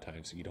guys a lot of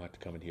time, so you don't have to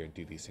come in here and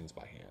do these things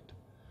by hand.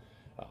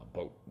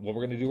 But what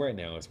we're going to do right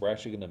now is we're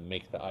actually going to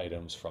make the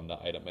items from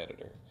the item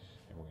editor.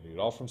 And we're going to do it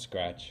all from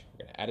scratch.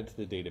 We're going to add it to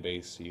the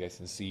database so you guys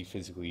can see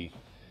physically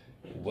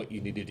what you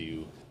need to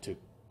do to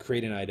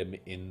create an item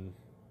in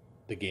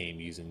the game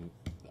using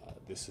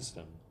this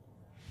system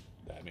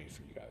that I made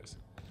for you guys.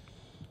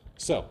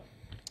 So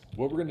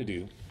what we're going to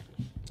do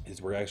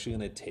is we're actually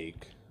going to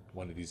take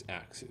one of these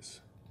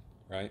axes,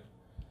 right?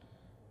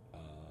 I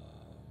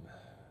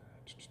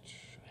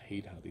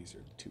hate how these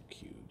are 2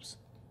 cubes.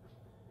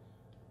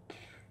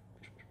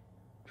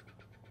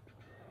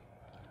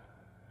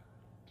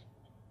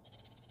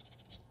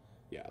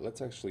 yeah,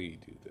 let's actually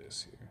do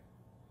this here.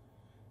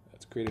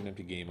 Let's create an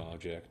empty game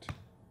object.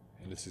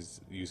 And this is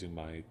using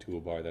my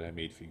toolbar that I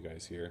made for you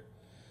guys here.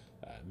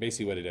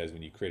 Basically what it does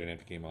when you create an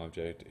empty game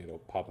object, it'll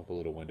pop up a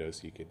little window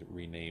so you could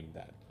rename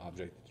that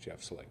object that you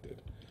have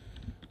selected.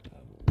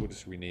 We'll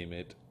just rename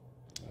it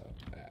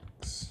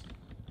X.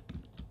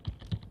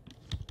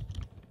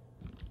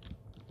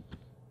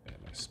 And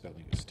my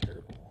spelling is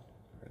terrible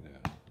right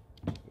now.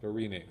 But I'll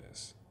rename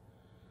this.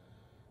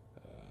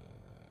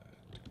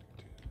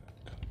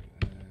 Copy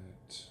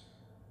that.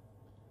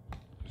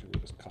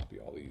 We'll just copy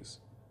all these.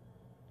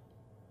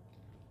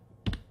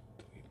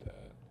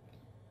 That.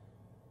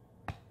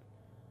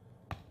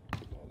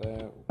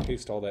 We'll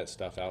paste all that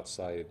stuff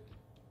outside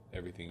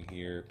everything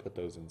here, put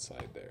those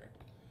inside there.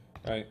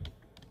 Right?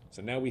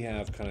 So now we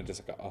have kind of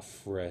just like a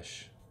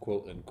fresh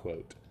quote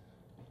unquote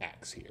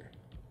axe here.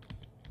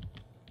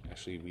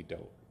 Actually, we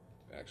don't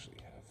actually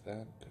have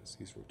that because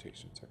these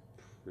rotations are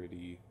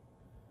pretty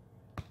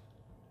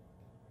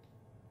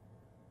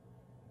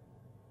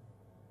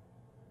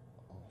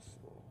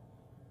awful.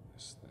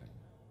 This thing.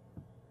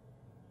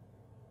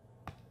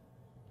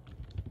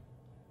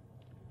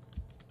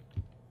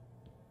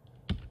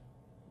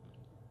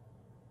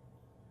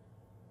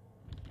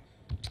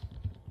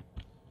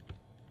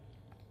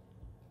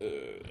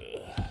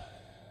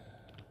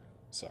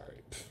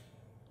 Sorry.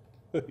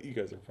 You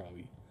guys are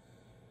probably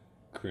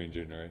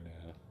cringing right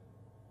now.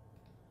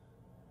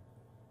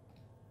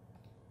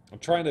 I'm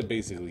trying to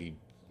basically,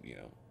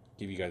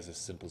 give you guys a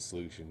simple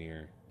solution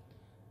here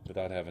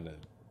without having to,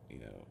 let me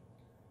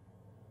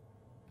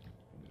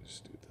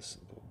just do the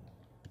simple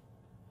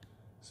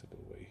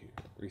way here.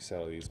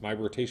 Reset these. My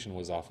rotation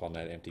was off on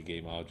that empty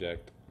game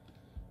object,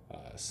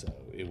 so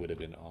it would have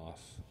been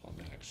off on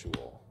the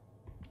actual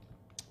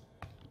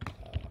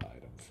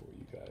item for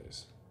you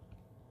guys.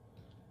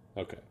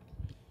 Okay,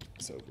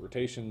 so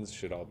rotations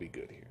should all be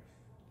good here,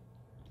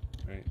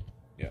 right?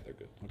 Yeah, they're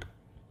good. Okay.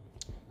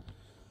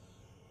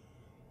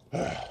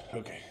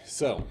 Okay,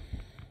 so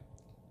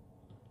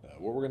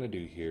what we're gonna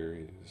do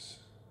here is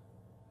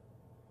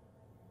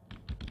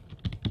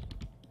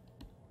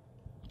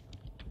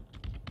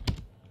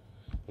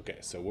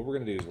we're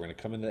gonna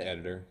come in the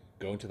editor,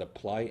 go into the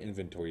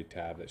plyInventory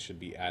tab that should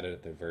be added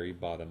at the very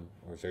bottom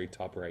or very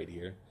top right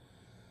here,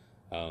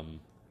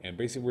 and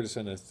basically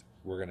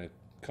we're gonna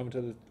come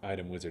to the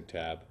item wizard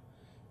tab.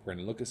 We're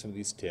going to look at some of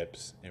these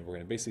tips, and we're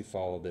going to basically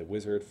follow the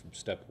wizard from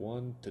step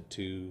 1 to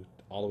 2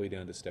 all the way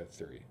down to step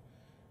 3,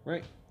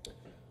 right?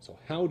 So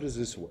how does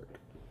this work?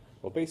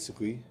 Well,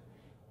 basically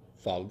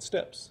follow the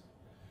steps.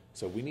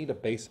 So we need a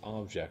base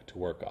object to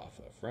work off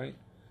of, right?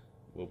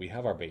 Well, we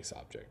have our base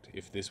object.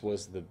 If this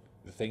was the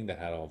thing that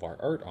had all of our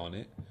art on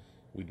it,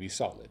 we'd be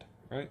solid,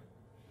 right?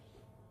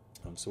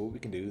 So what we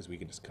can do is we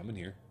can just come in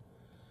here,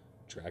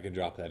 drag and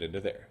drop that into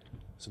there.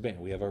 So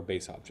bam, we have our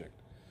base object.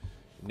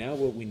 Now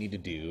what we need to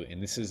do,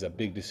 and this is a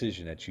big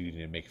decision that you need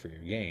to make for your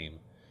game,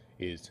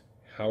 is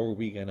how are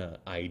we going to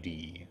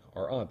ID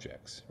our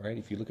objects, right?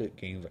 If you look at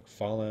games like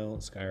Fallout,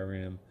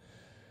 Skyrim,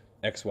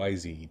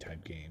 XYZ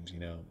type games,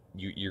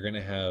 you're going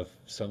to have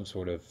some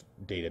sort of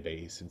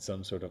database and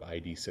some sort of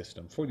ID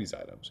system for these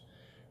items,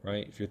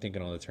 right? If you're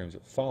thinking on the terms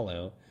of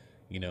Fallout,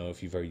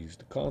 if you've ever used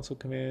the console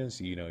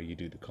commands, you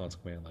do the console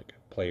command like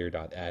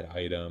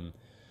player.add_item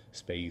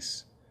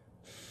space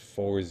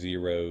 4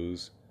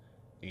 zeros,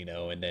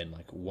 and then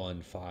like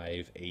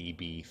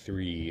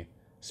 15AB3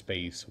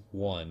 space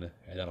 1,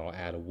 and then I'll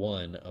add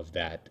 1 of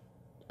that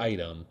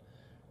item,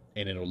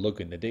 and it'll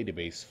look in the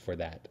database for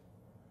that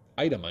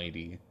item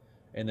ID,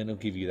 and then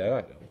it'll give you that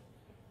item,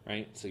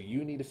 right? So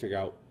you need to figure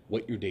out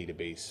what your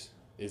database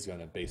is going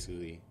to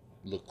basically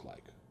look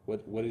like.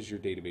 What is your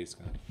database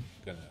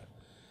going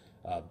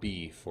to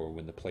be for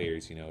when the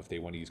players, if they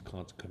want to use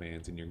console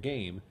commands in your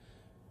game,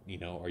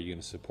 are you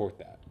going to support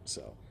that?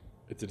 So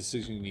it's a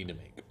decision you need to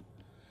make.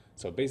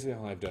 So basically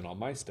how I've done all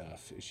my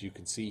stuff is you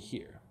can see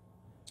here.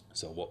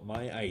 So what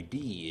my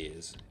ID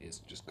is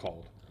just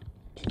called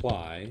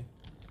ply,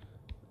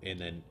 and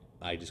then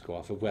I just go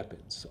off of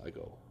weapons. So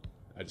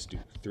I just do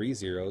 3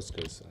 zeros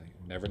because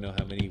I never know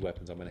how many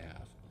weapons I'm going to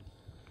have,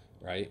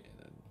 right? And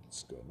then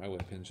let's go to my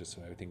weapons just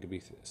so everything can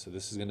be, so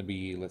this is going to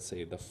be, let's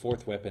say, the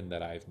 4th weapon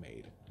that I've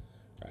made,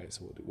 right?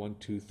 So we'll do 1,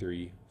 2,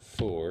 3,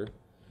 4,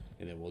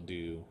 and then we'll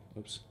do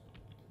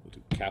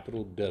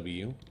capital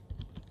W,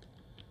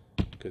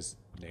 because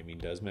naming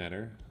does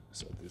matter.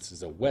 So this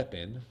is a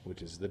weapon,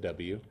 which is the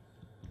W,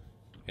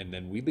 and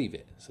then we leave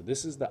it. So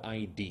this is the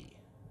ID.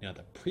 Now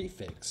the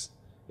prefix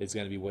is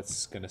going to be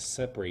what's going to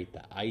separate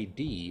the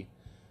ID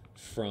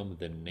from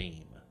the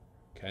name,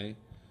 okay?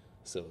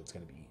 So it's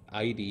going to be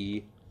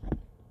ID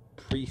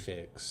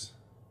prefix,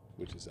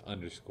 which is an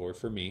underscore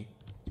for me.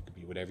 It could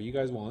be whatever you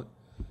guys want,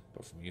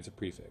 but for me it's a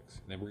prefix.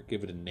 And then we're going to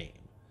give it a name.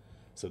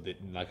 So that,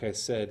 like I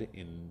said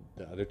in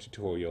the other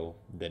tutorial,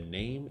 the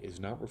name is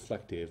not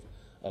reflective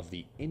of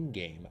the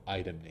in-game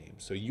item name.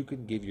 So you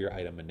can give your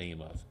item a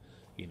name of,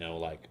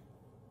 like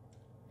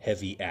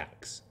heavy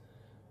axe,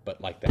 but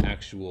like the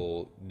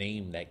actual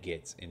name that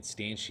gets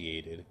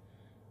instantiated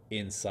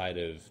inside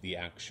of the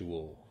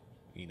actual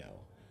you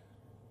know,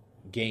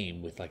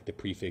 game with like the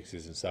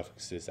prefixes and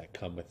suffixes that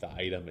come with the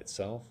item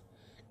itself.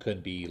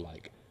 Could be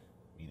like,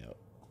 you know,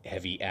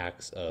 heavy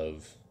acts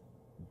of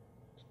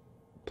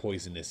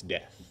poisonous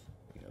death,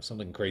 you know,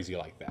 something crazy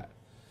like that.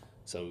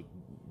 So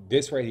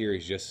this right here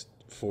is just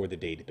for the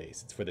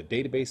database. It's for the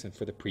database and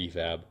for the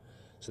prefab.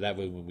 So that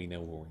way when we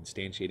know we're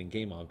instantiating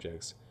game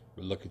objects,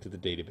 we're looking to the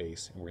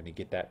database and we're going to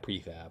get that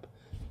prefab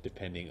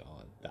depending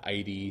on the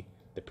ID,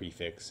 the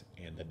prefix,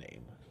 and the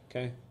name.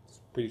 Okay?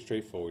 It's pretty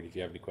straightforward. If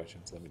you have any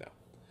questions, let me know.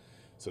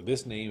 So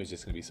this name is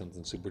just going to be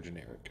something super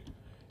generic,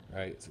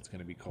 right? So it's going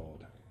to be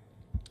called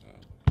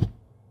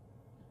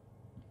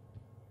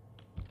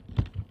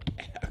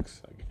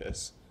Axe, I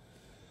guess.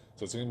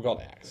 So it's going to be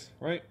called Axe,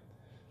 right?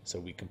 So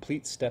we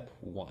complete step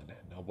 1.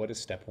 Now what does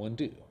step 1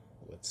 do?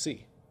 Let's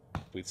see.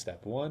 Complete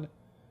step 1.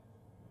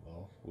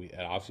 Well, it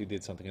obviously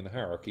did something in the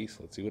hierarchy, so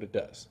let's see what it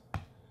does.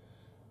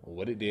 Well,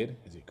 what it did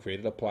is it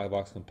created a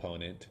plybox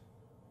component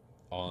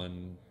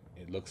on,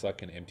 it looks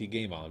like an empty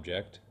game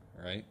object,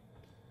 right?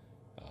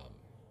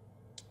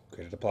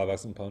 Created a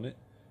plybox component,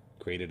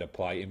 created a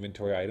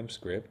plyInventory item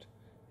script,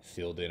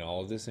 filled in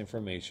all of this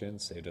information,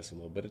 saved us a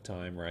little bit of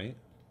time, right?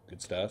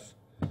 Good stuff.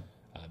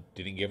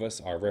 Didn't give us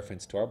our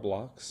reference to our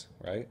blocks,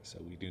 right? So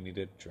we do need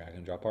to drag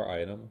and drop our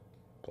item,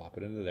 plop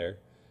it into there.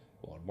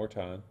 One more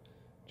time,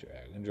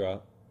 drag and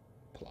drop,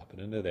 plop it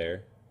into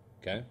there,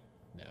 okay?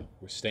 Now,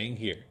 we're staying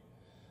here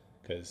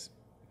because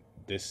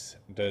this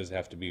does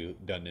have to be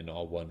done in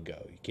all one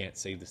go. You can't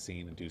save the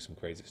scene and do some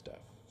crazy stuff.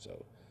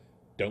 So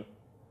don't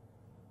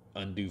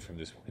undo from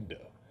this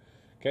window,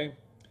 okay?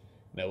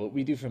 Now, what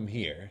we do from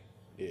here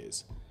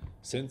is,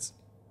 since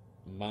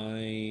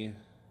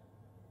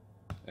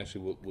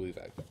actually, we'll leave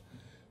that.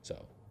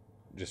 So,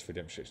 just for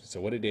demonstration. So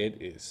what it did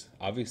is,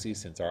 obviously,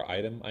 since our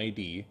item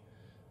ID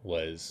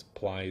was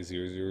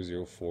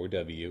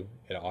ply0004W,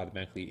 it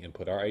automatically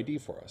input our ID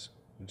for us,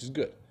 which is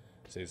good.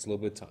 Saves a little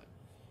bit of time.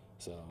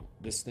 So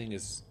this thing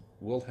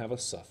will have a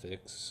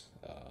suffix,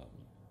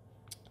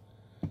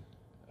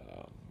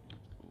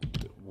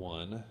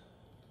 1, and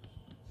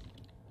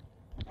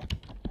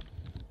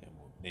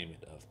we'll name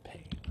it of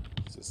pain.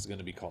 So this is going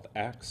to be called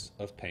Axe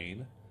of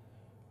Pain.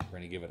 We're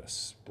going to give it a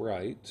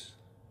sprite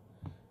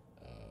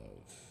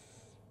of,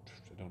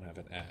 I don't have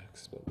an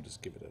axe, but we'll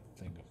just give it a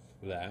thing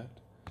of that.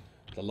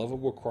 The level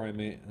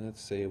requirement,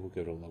 let's say we'll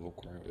go to a level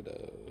requirement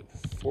of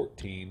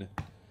 14,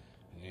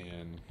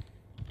 and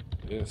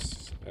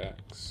this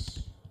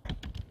X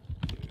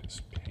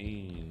is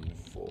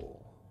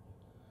painful.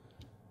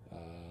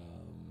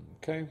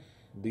 Okay,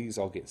 these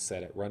all get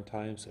set at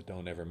runtime, so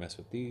don't ever mess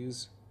with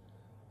these.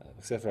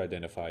 Except for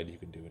identified, you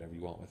can do whatever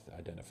you want with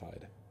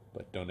identified,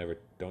 but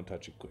don't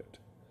touch equipped.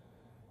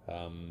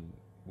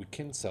 We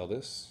can sell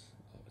this.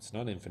 It's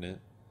not infinite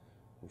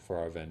for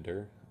our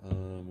vendor.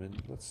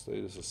 And let's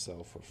say this is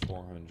sell for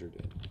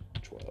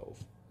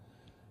 412.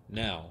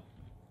 Now,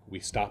 we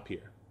stop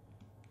here.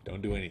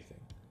 Don't do anything.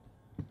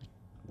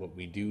 What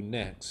we do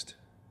next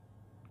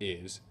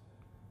is,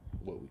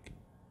 what we can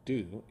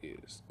do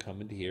is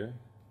come into here,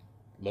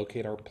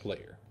 locate our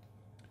player,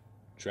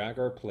 drag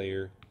our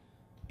player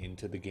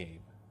into the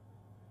game,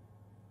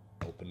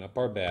 open up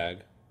our bag,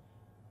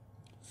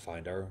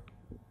 find our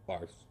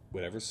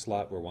whatever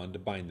slot we're wanting to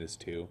bind this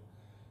to,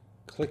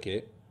 click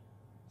it,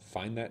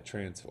 find that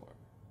transform,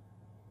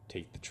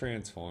 take the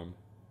transform,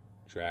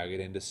 drag it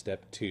into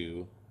step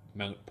 2,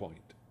 mount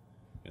point,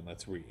 and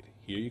let's read.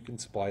 Here you can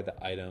supply the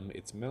item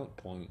its mount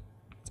point,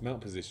 its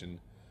mount position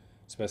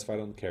specified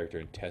on the character,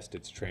 and test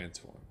its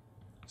transform.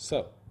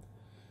 So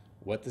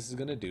what this is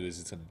going to do is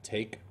it's going to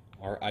take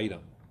our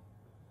item,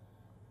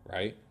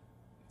 right?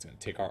 It's going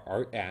to take our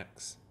art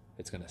axe,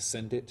 it's going to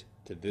send it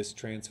to this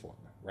transform,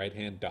 right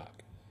hand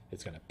dock.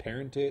 It's going to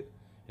parent it,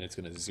 and it's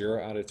going to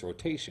zero out its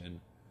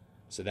rotation,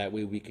 so that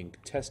way we can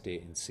test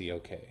it and see,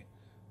 okay,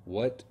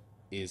 what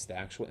is the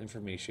actual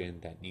information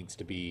that needs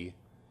to be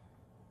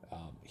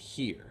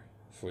here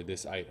for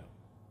this item,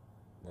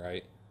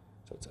 right?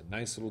 So it's a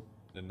nice little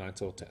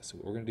test. So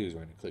what we're going to do is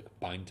we're going to click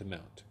bind to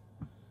mount.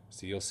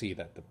 So you'll see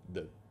that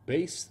the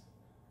base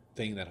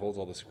thing that holds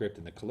all the script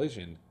and the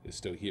collision is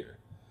still here,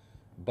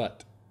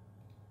 but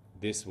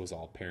this was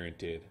all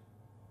parented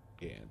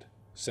and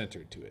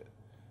centered to it,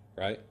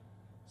 right?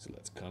 So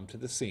let's come to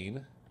the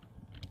scene,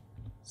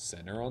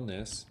 center on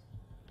this,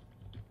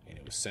 and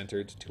it was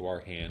centered to our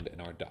hand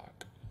and our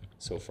dock.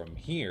 So from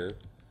here,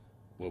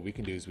 what we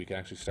can do is we can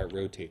actually start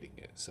rotating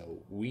it. So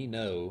we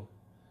know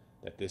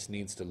that this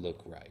needs to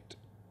look right,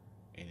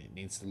 and it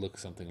needs to look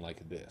something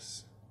like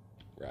this,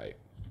 right?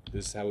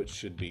 This is how it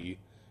should be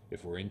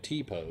if we're in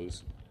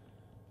T-pose,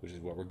 which is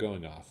what we're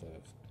going off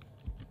of.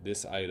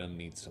 This item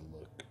needs to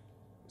look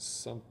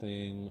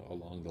something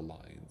along the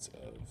lines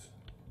of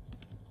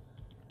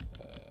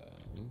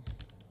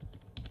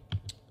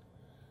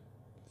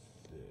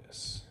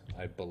this.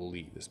 I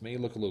believe this may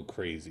look a little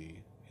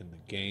crazy in the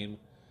game,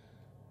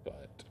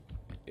 but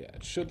yeah,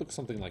 it should look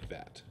something like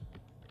that,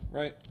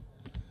 right?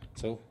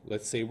 So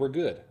let's say we're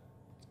good.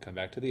 Come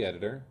back to the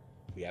editor.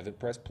 We haven't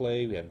pressed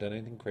play, we haven't done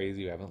anything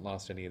crazy, we haven't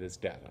lost any of this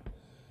data,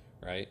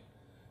 right?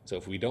 So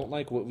if we don't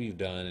like what we've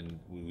done and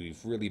we've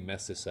really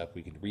messed this up,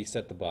 we can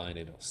reset the bind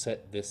and it'll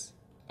set this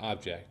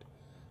object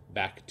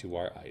back to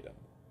our item,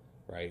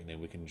 right? And then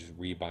we can just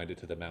rebind it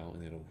to the mount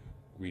and it'll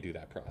redo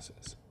that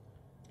process.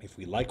 If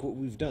we like what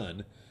we've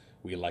done,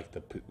 we like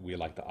the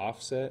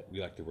offset, we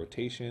like the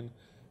rotation,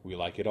 we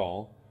like it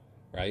all,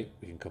 right?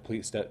 We can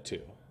complete step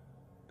 2.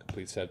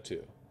 Complete step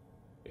 2.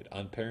 It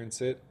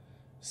unparents it,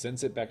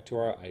 sends it back to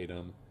our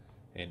item,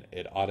 and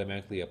it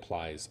automatically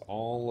applies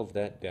all of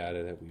that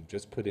data that we've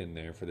just put in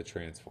there for the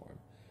transform,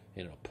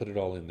 and it'll put it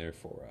all in there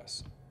for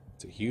us.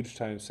 It's a huge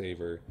time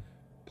saver.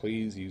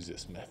 Please use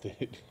this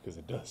method because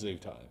it does save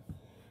time.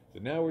 So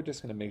now we're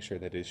just going to make sure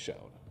that it's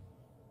shown.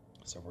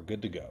 So we're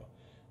good to go.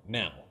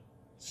 Now,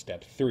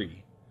 step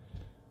 3.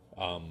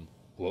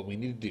 What we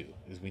need to do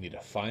is we need to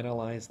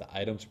finalize the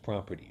item's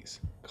properties,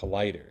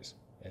 colliders,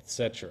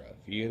 etc.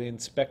 via the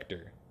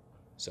inspector.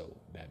 So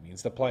that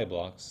means the ply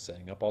blocks,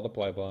 setting up all the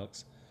ply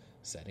blocks,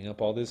 setting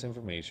up all this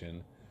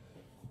information,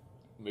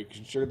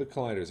 making sure the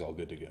collider is all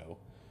good to go,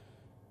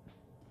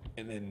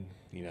 and then,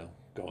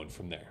 going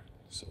from there.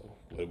 So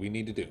what do we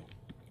need to do?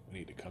 We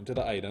need to come to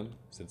the item,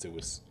 since it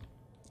was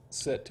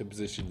set to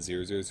position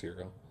 000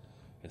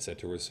 and set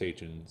to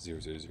rotation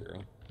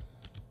 000.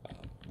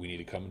 We need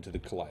to come into the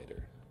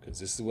collider,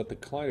 because this is what the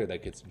collider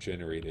that gets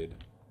generated.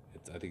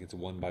 I think it's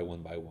 1 by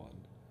 1 by 1.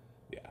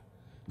 Yeah.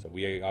 So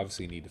we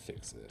obviously need to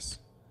fix this.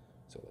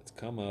 So let's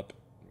come up,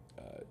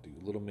 do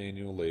a little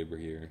manual labor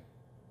here.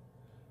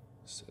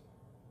 Set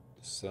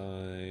the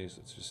size.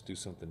 Let's just do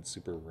something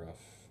super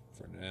rough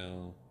for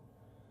now.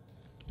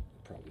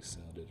 It probably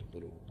sounded a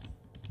little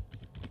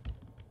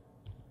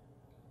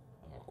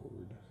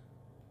awkward.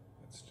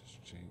 Let's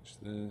just change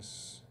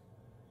this.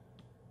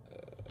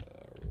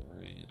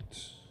 Right.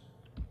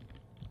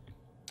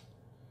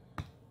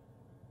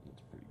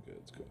 That's pretty good.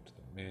 Let's go into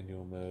the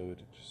manual mode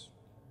and just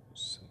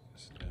set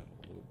this down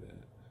a little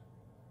bit.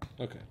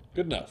 Okay,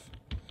 good enough.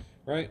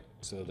 Right,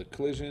 so the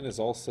collision is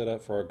all set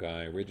up for our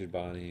guy. Rigid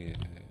body,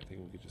 I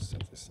think we could just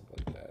set this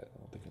like that. I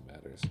don't think it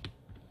matters.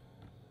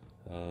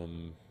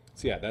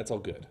 So yeah, that's all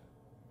good.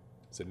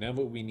 So now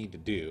what we need to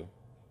do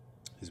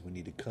is we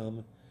need to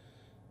come,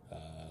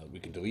 we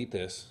can delete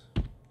this,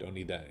 don't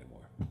need that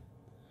anymore.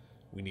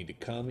 We need to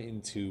come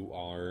into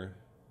our,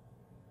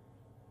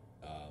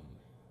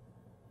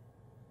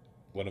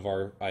 one of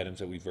our items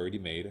that we've already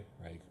made,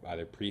 right?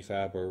 Either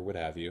prefab or what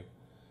have you.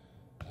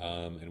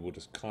 And we'll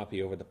just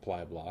copy over the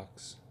ply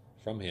blocks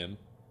from him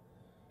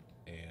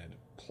and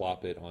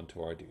plop it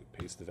onto our dude.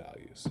 Paste the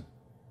values.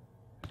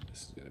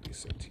 This is going to be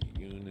set to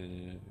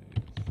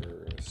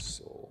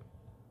universal.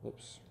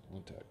 Whoops,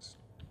 wrong text.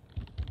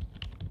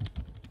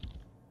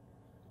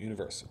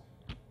 Universal.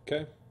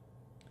 Okay?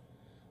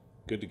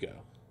 Good to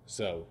go.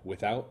 So,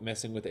 without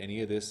messing with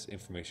any of this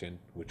information,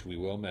 which we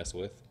will mess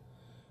with,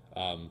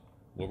 what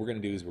we're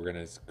going to do is we're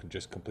going to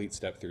just complete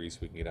step 3 so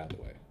we can get out of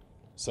the way.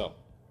 So,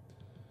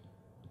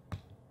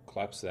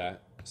 collapse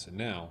that. So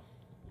now,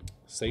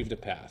 save the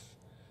path.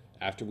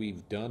 After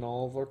we've done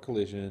all of our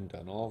collision,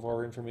 done all of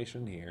our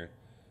information here,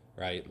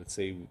 right? Let's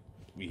say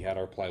we had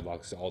our ply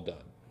blocks all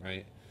done,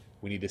 right?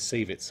 We need to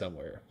save it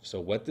somewhere. So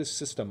what this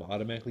system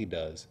automatically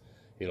does,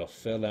 it'll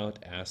fill out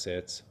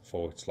assets /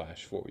 for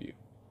you.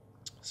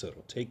 So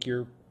it'll take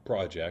your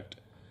project,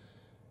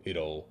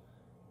 it'll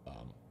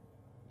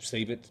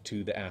save it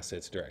to the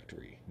assets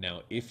directory.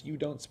 Now, if you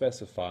don't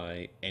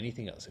specify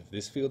anything else, if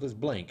this field is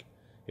blank,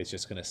 it's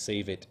just going to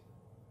save it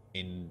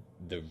in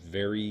the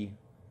very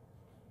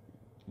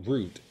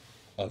root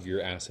of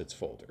your assets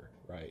folder,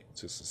 right?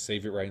 So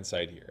save it right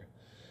inside here.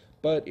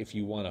 But if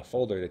you want a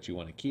folder that you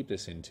want to keep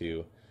this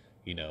into,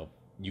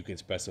 you can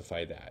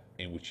specify that,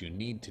 and what you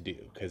need to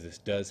do, because this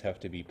does have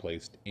to be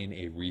placed in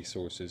a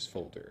resources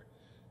folder,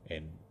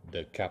 and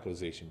the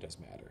capitalization does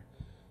matter.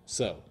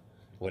 So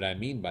what I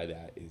mean by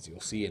that is you'll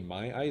see in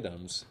my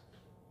items,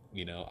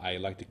 I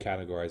like to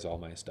categorize all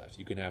my stuff.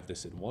 You can have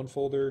this in one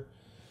folder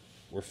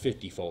or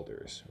 50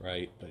 folders,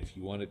 right? But if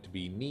you want it to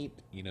be neat,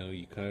 you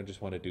kind of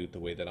just want to do it the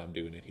way that I'm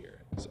doing it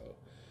here. So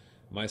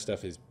my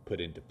stuff is put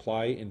into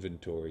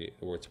plyInventory,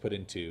 or it's put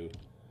into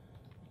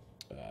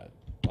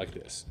like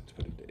this. It's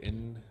put into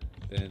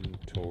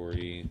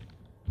inventory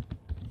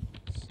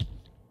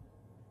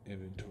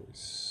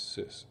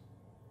system.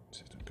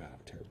 God,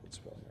 I'm terrible at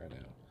spelling right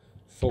now.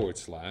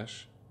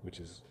 / which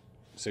is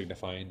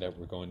signifying that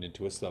we're going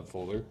into a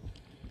subfolder.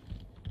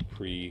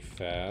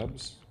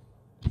 Prefabs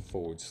 /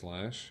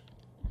 plyInventory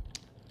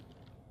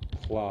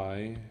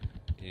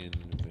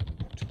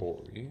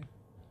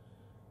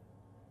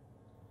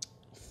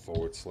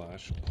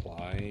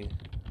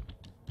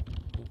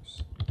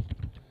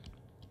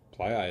 /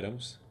 ply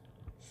items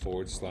 /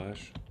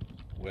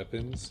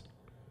 weapons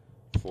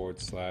 /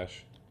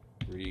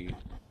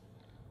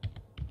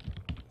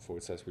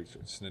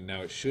 resources.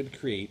 Now it should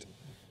create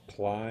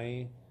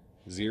ply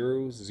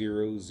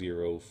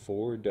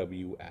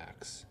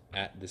 0004WAX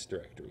at this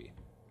directory.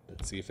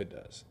 Let's see if it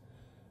does.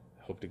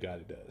 I hope to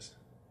God it does.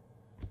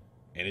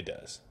 And it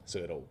does. So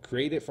it'll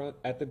create it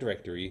at the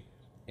directory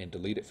and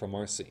delete it from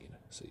our scene.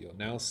 So you'll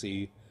now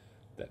see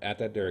that at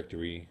that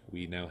directory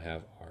we now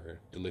have our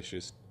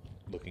delicious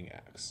looking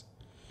axe.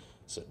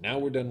 So now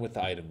we're done with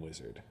the item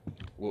wizard.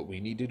 What we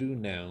need to do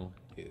now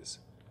is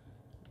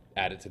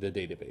add it to the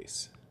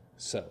database.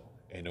 So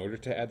in order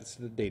to add this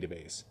to the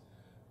database,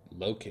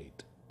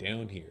 locate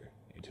down here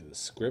into the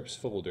scripts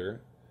folder,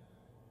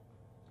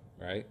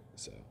 right?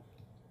 So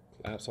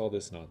collapse all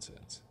this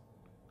nonsense.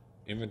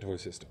 Inventory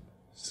system,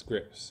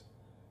 scripts,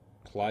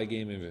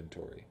 Plygame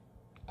inventory,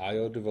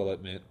 IO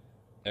development,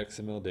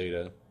 XML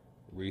data,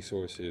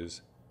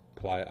 resources,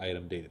 Ply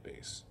item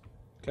database.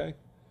 Okay,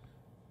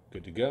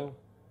 good to go.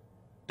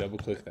 Double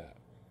click that.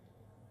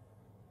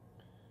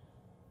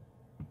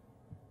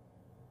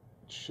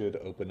 It should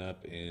open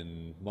up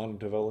in modern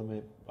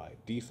development by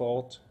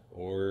default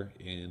or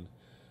in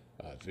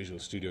Visual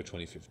Studio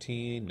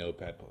 2015,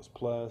 Notepad++,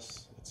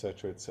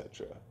 etc.,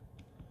 etc.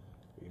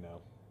 You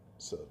know,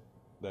 so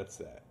that's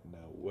that.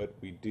 Now, what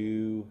we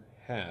do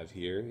have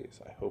here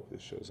is, I hope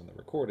this shows in the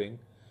recording,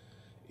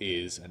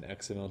 is an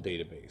XML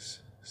database.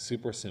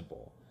 Super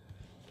simple.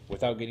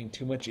 Without getting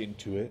too much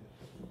into it,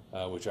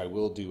 which I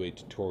will do a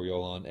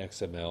tutorial on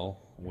XML,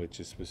 which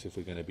is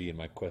specifically going to be in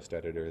my quest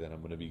editor that I'm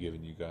going to be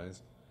giving you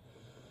guys,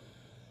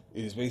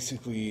 is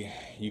basically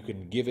you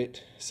can give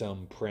it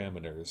some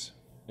parameters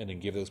and then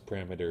give those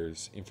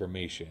parameters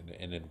information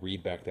and then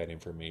read back that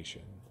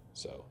information.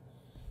 So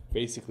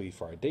basically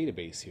for our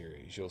database here,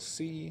 as you'll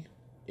see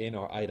in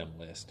our item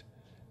list,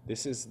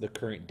 this is the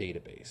current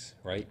database,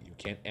 right? You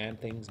can't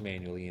add things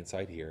manually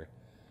inside here.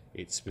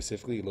 It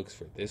specifically looks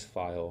for this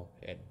file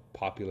and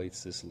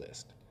populates this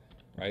list,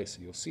 right?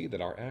 So you'll see that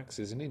our axe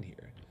isn't in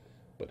here,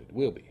 but it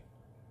will be.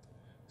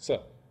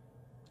 So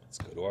let's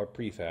go to our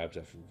prefabs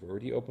after we've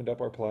already opened up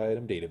our Ply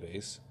item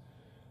database.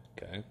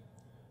 Okay,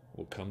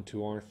 we'll come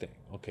to our thing.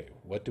 Okay,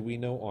 what do we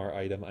know our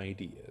item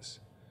ID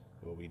is?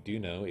 Well, we do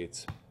know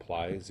it's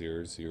Ply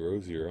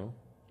 0004W.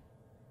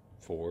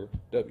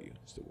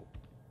 So we'll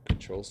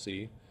Control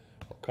C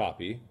or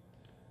copy.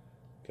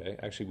 Okay,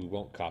 actually we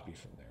won't copy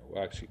from there.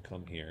 We'll actually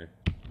come here,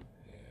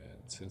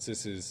 and since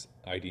this is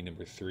ID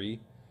number 3,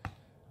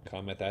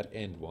 come at that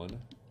end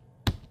one,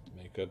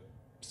 make a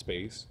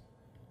space,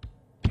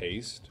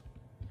 paste,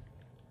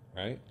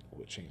 right?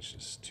 We'll change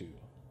this to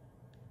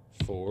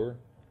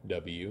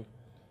 4W,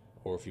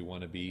 or if you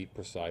want to be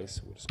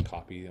precise, we'll just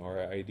copy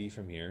our ID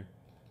from here,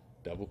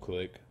 double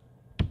click,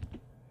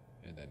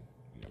 and then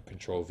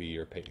Control V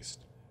or paste,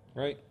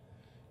 right?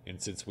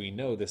 And since we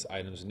know this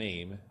item's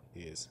name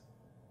is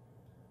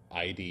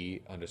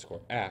ID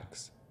underscore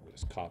axe, we'll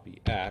just copy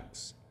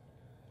axe,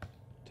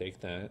 take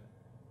that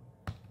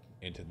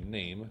into the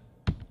name,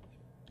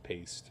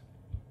 paste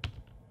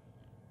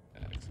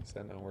axe. Is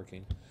that not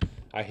working?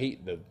 I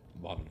hate the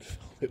modern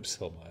development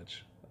so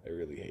much. I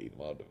really hate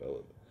modern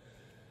development.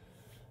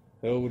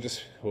 So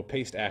we'll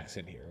paste axe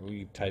in here.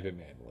 We type it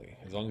manually,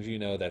 as long as you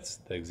know that's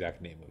the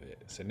exact name of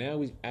it. So now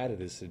we've added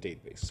this to the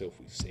database. So if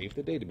we save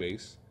the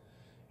database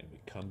and we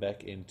come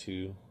back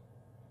into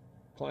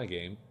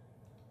Plygame,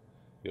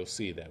 you'll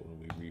see that when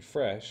we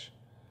refresh,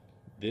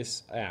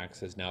 this axe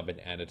has now been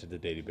added to the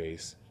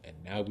database, and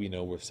now we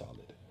know we're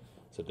solid.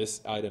 So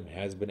this item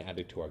has been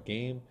added to our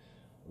game.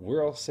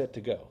 We're all set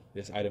to go.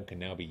 This item can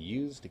now be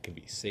used. It can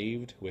be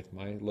saved with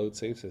my load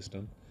save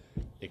system.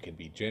 It can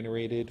be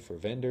generated for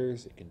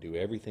vendors. It can do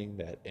everything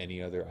that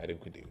any other item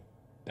can do.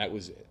 That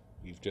was it.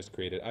 We've just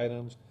created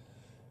items.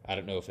 I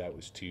don't know if that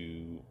was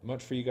too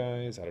much for you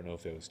guys. I don't know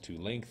if it was too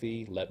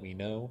lengthy. Let me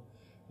know.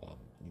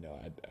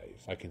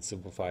 If I can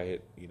simplify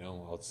it,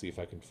 I'll see if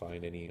I can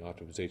find any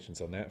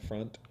optimizations on that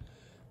front.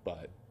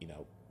 But,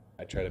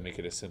 I try to make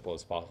it as simple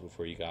as possible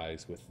for you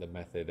guys with the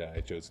method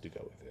I chose to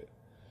go with it.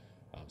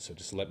 So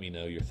just let me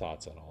know your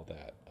thoughts on all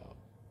that.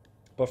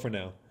 But for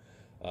now,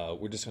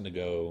 we're just going to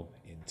go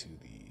into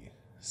the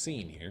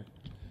scene here,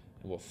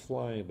 and we'll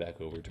fly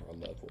back over to our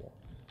level.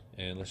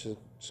 And let's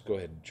just go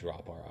ahead and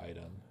drop our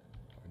item,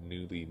 our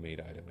newly made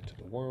item, into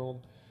the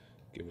world.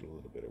 Give it a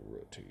little bit of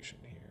rotation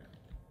here.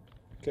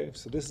 Okay,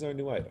 so this is our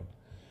new item.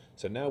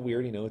 So now we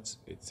already know it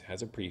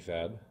has a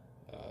prefab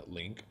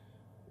link.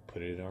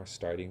 Put it in our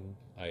starting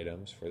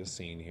items for the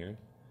scene here,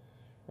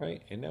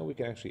 right? And now we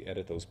can actually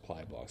edit those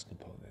ply blocks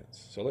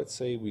components. So let's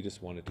say we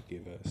just wanted to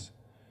give us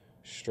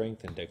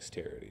strength and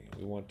dexterity.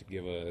 We want to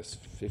give us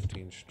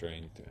 15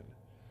 strength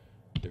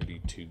and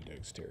 32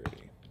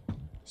 dexterity.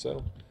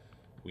 So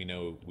we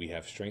know we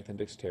have strength and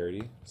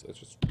dexterity, so let's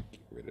just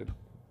get rid of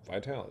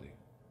vitality.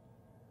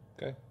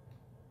 Okay,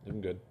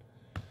 looking good.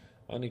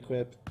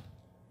 Unequip,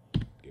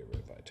 get rid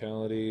of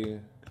vitality,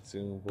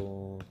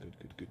 consumable,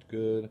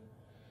 good.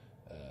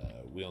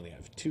 We only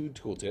have 2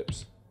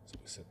 tooltips, so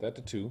we set that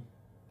to 2.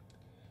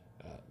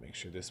 Make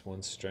sure this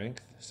one's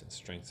strength, since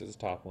strength is the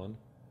top one.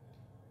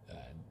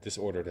 This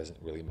order doesn't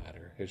really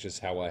matter. It's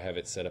just how I have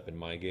it set up in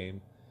my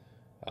game.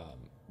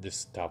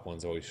 This top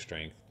one's always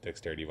strength,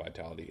 dexterity,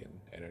 vitality, and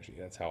energy.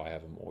 That's how I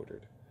have them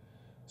ordered.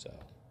 So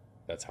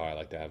that's how I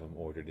like to have them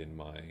ordered in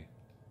my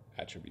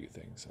attribute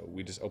thing. So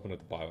we just open up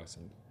the BIOS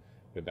and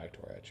go back to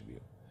our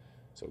attribute.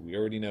 So we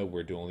already know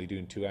we're only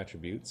doing 2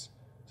 attributes.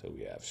 So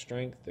we have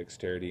strength,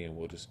 dexterity, and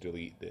we'll just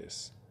delete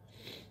this.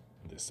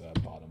 this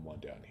bottom one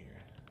down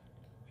here.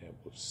 And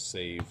we'll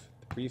save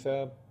the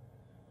prefab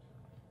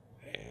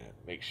and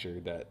make sure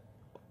that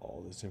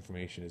all this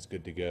information is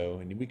good to go.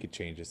 And we could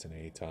change this at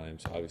any time.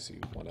 So obviously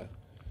you want to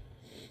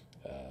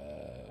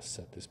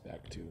set this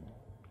back to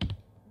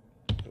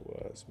what it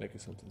was, make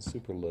it something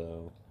super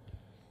low.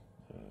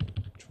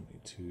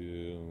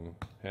 22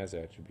 has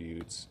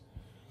attributes,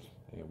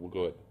 and we'll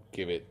go ahead and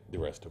give it the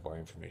rest of our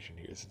information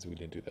here since we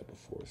didn't do that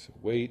before. So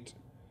weight,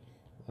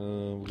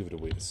 we'll give it a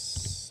weight of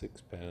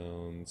 6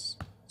 pounds.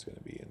 It's going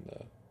to be in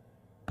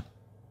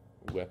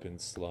the weapon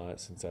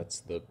slot since that's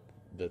the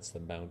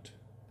mount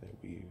that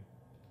we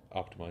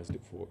optimized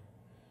it for.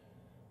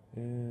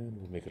 And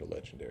we'll make it a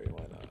legendary,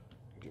 why not?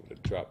 Give it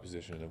a drop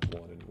position of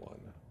 1 and 1.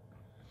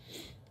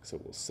 So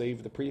we'll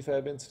save the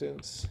prefab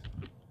instance.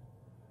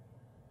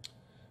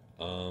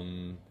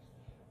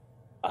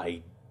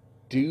 I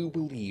do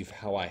believe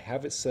how I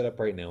have it set up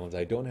right now is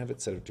I don't have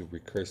it set up to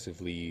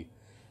recursively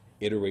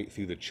iterate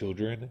through the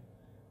children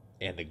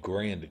and the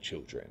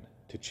grandchildren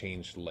to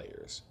change the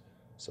layers.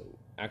 So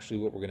actually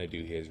what we're going to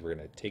do here is we're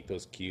going to take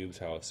those cubes,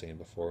 how I was saying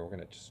before, we're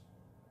going to just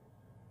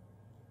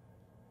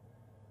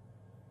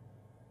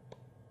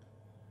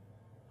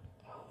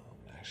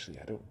actually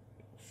I don't,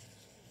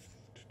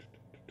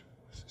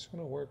 is this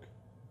going to work?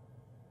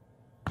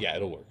 Yeah,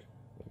 it'll work.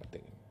 What am I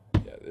thinking?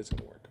 Yeah, it's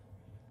going to work.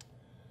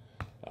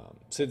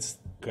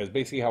 Because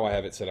basically how I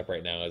have it set up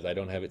right now is I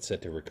don't have it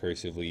set to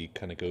recursively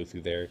kind of go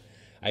through there.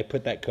 I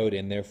put that code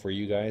in there for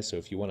you guys, so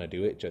if you want to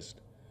do it,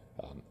 just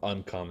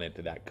uncomment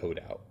that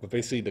code out. But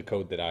basically the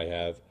code that I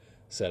have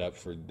set up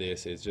for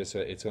this is just,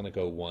 it's going to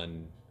go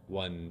one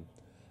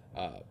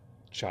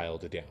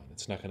child down.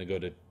 It's not going to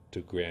go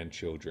to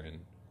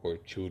grandchildren or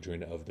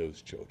children of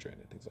those children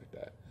and things like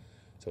that.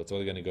 So it's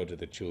only going to go to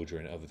the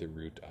children of the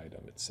root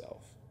item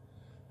itself.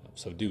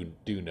 So do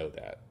know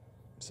that.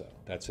 So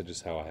that's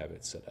just how I have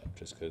it set up,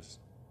 just because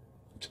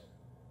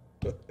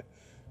this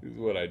is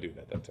what I do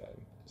at that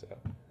time. So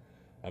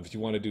if you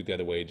want to do it the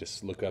other way,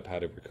 just look up how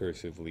to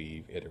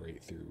recursively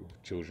iterate through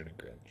children and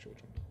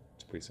grandchildren.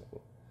 It's pretty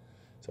simple.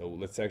 So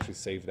let's actually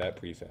save that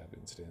prefab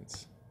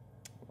instance.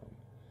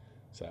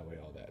 So that way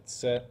all that's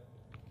set.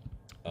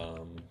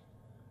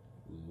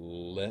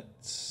 Let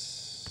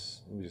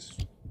me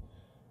just,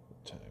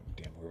 time,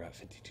 damn, we're about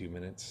 52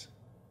 minutes.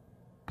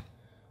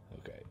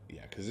 Okay,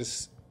 yeah, because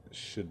this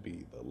should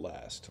be the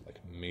last like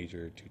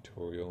major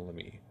tutorial. Let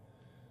me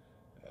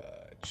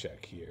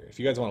check here. If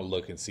you guys want to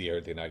look and see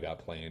everything I got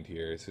planned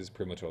here, this is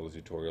pretty much all the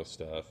tutorial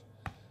stuff.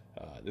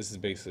 This is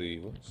basically,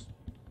 whoops,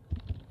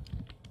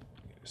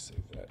 just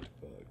save that to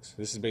bugs.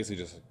 This is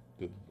basically just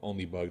the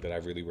only bug that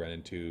I've really run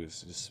into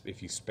is just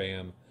if you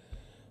spam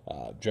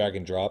drag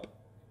and drop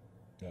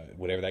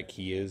whatever that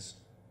key is,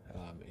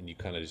 and you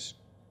kind of just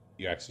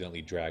you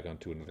accidentally drag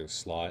onto another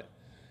slot,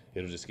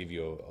 it'll just give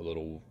you a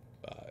little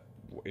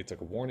it's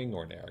like a warning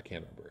or an error, I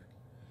can't remember.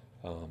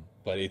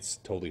 But it's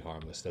totally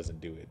harmless,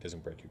 doesn't do it,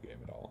 doesn't break your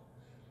game at all.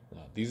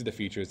 These are the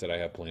features that I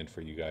have planned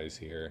for you guys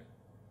here.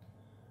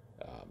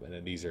 And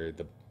then these are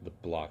the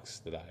blocks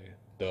that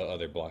the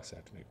other blocks I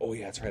have to make. Oh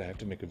yeah, that's right, I have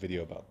to make a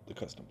video about the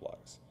custom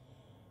blocks.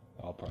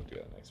 I'll probably do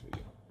that in the next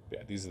video. But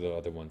yeah, these are the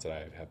other ones that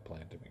I have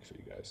planned to make for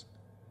you guys.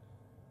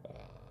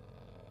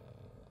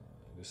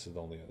 This is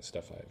the only other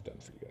stuff I have done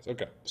for you guys.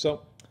 Okay,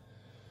 so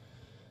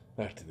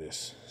back to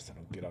this, so I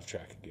don't get off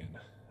track again.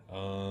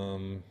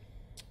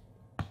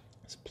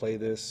 Let's play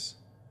this.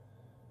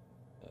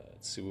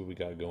 Let's see what we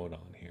got going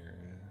on here.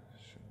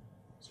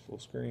 It's full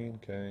screen,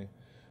 okay.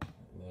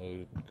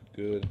 Load,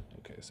 good.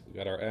 Okay, so we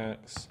got our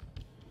axe.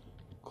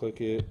 Click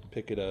it,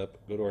 pick it up,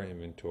 go to our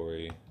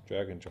inventory,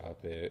 drag and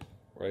drop it,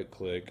 right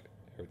click,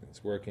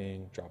 everything's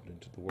working, drop it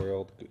into the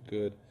world,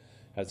 good.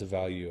 Has a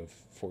value of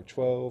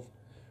 412,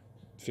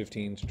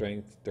 15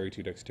 strength,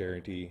 32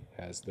 dexterity,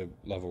 has the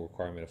level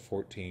requirement of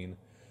 14,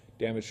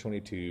 damage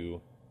 22,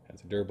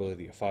 has a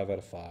durability of 5 out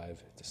of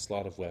 5, it's a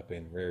slot of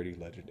weapon, rarity,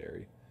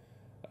 legendary.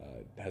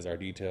 Has our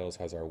details,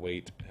 has our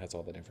weight, has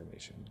all that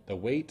information. The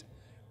weight,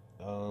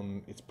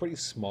 it's pretty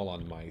small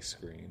on my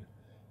screen,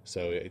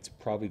 so it's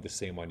probably the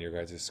same on your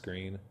guys'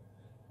 screen.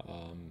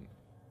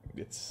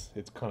 It's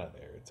kind of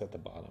there, it's at the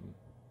bottom,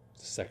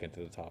 second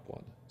to the top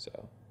one. So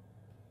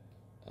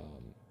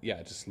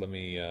yeah, just let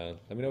me know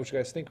what you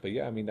guys think. But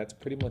yeah, I mean that's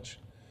pretty much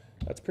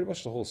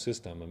the whole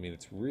system. I mean,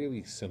 it's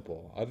really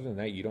simple. Other than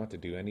that, you don't have to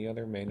do any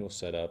other manual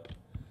setup.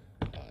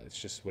 It's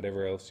just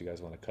whatever else you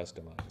guys want to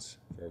customize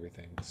for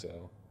everything.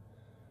 So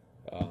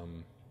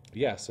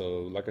yeah,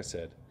 so like I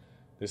said,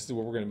 this is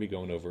what we're going to be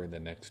going over in the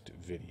next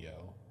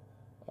video.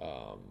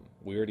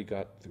 We already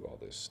got through all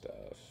this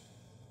stuff,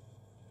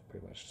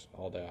 pretty much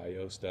all the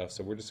IO stuff,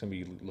 so we're just going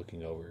to be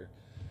looking over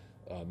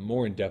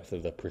more in depth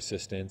of the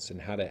persistence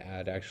and how to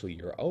add actually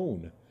your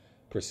own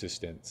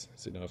persistence.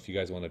 So if you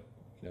guys want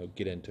to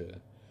get into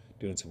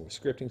doing some more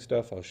scripting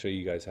stuff, I'll show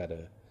you guys how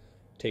to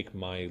take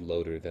my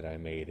loader that I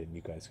made and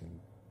you guys can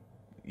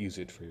use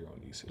it for your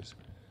own uses.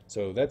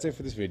 So that's it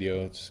for this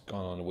video. It's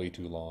gone on way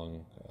too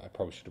long. I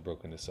probably should have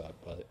broken this up,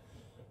 but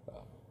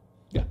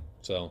yeah.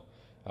 So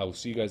I will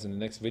see you guys in the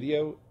next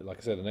video. Like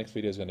I said, the next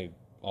video is gonna,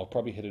 I'll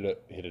probably hit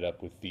it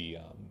up with the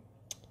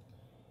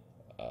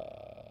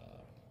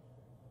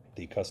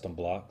custom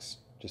blocks,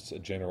 just a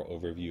general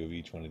overview of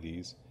each one of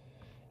these,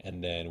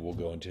 and then we'll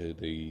go into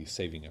the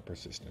saving up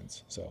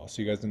persistence. So I'll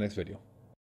see you guys in the next video.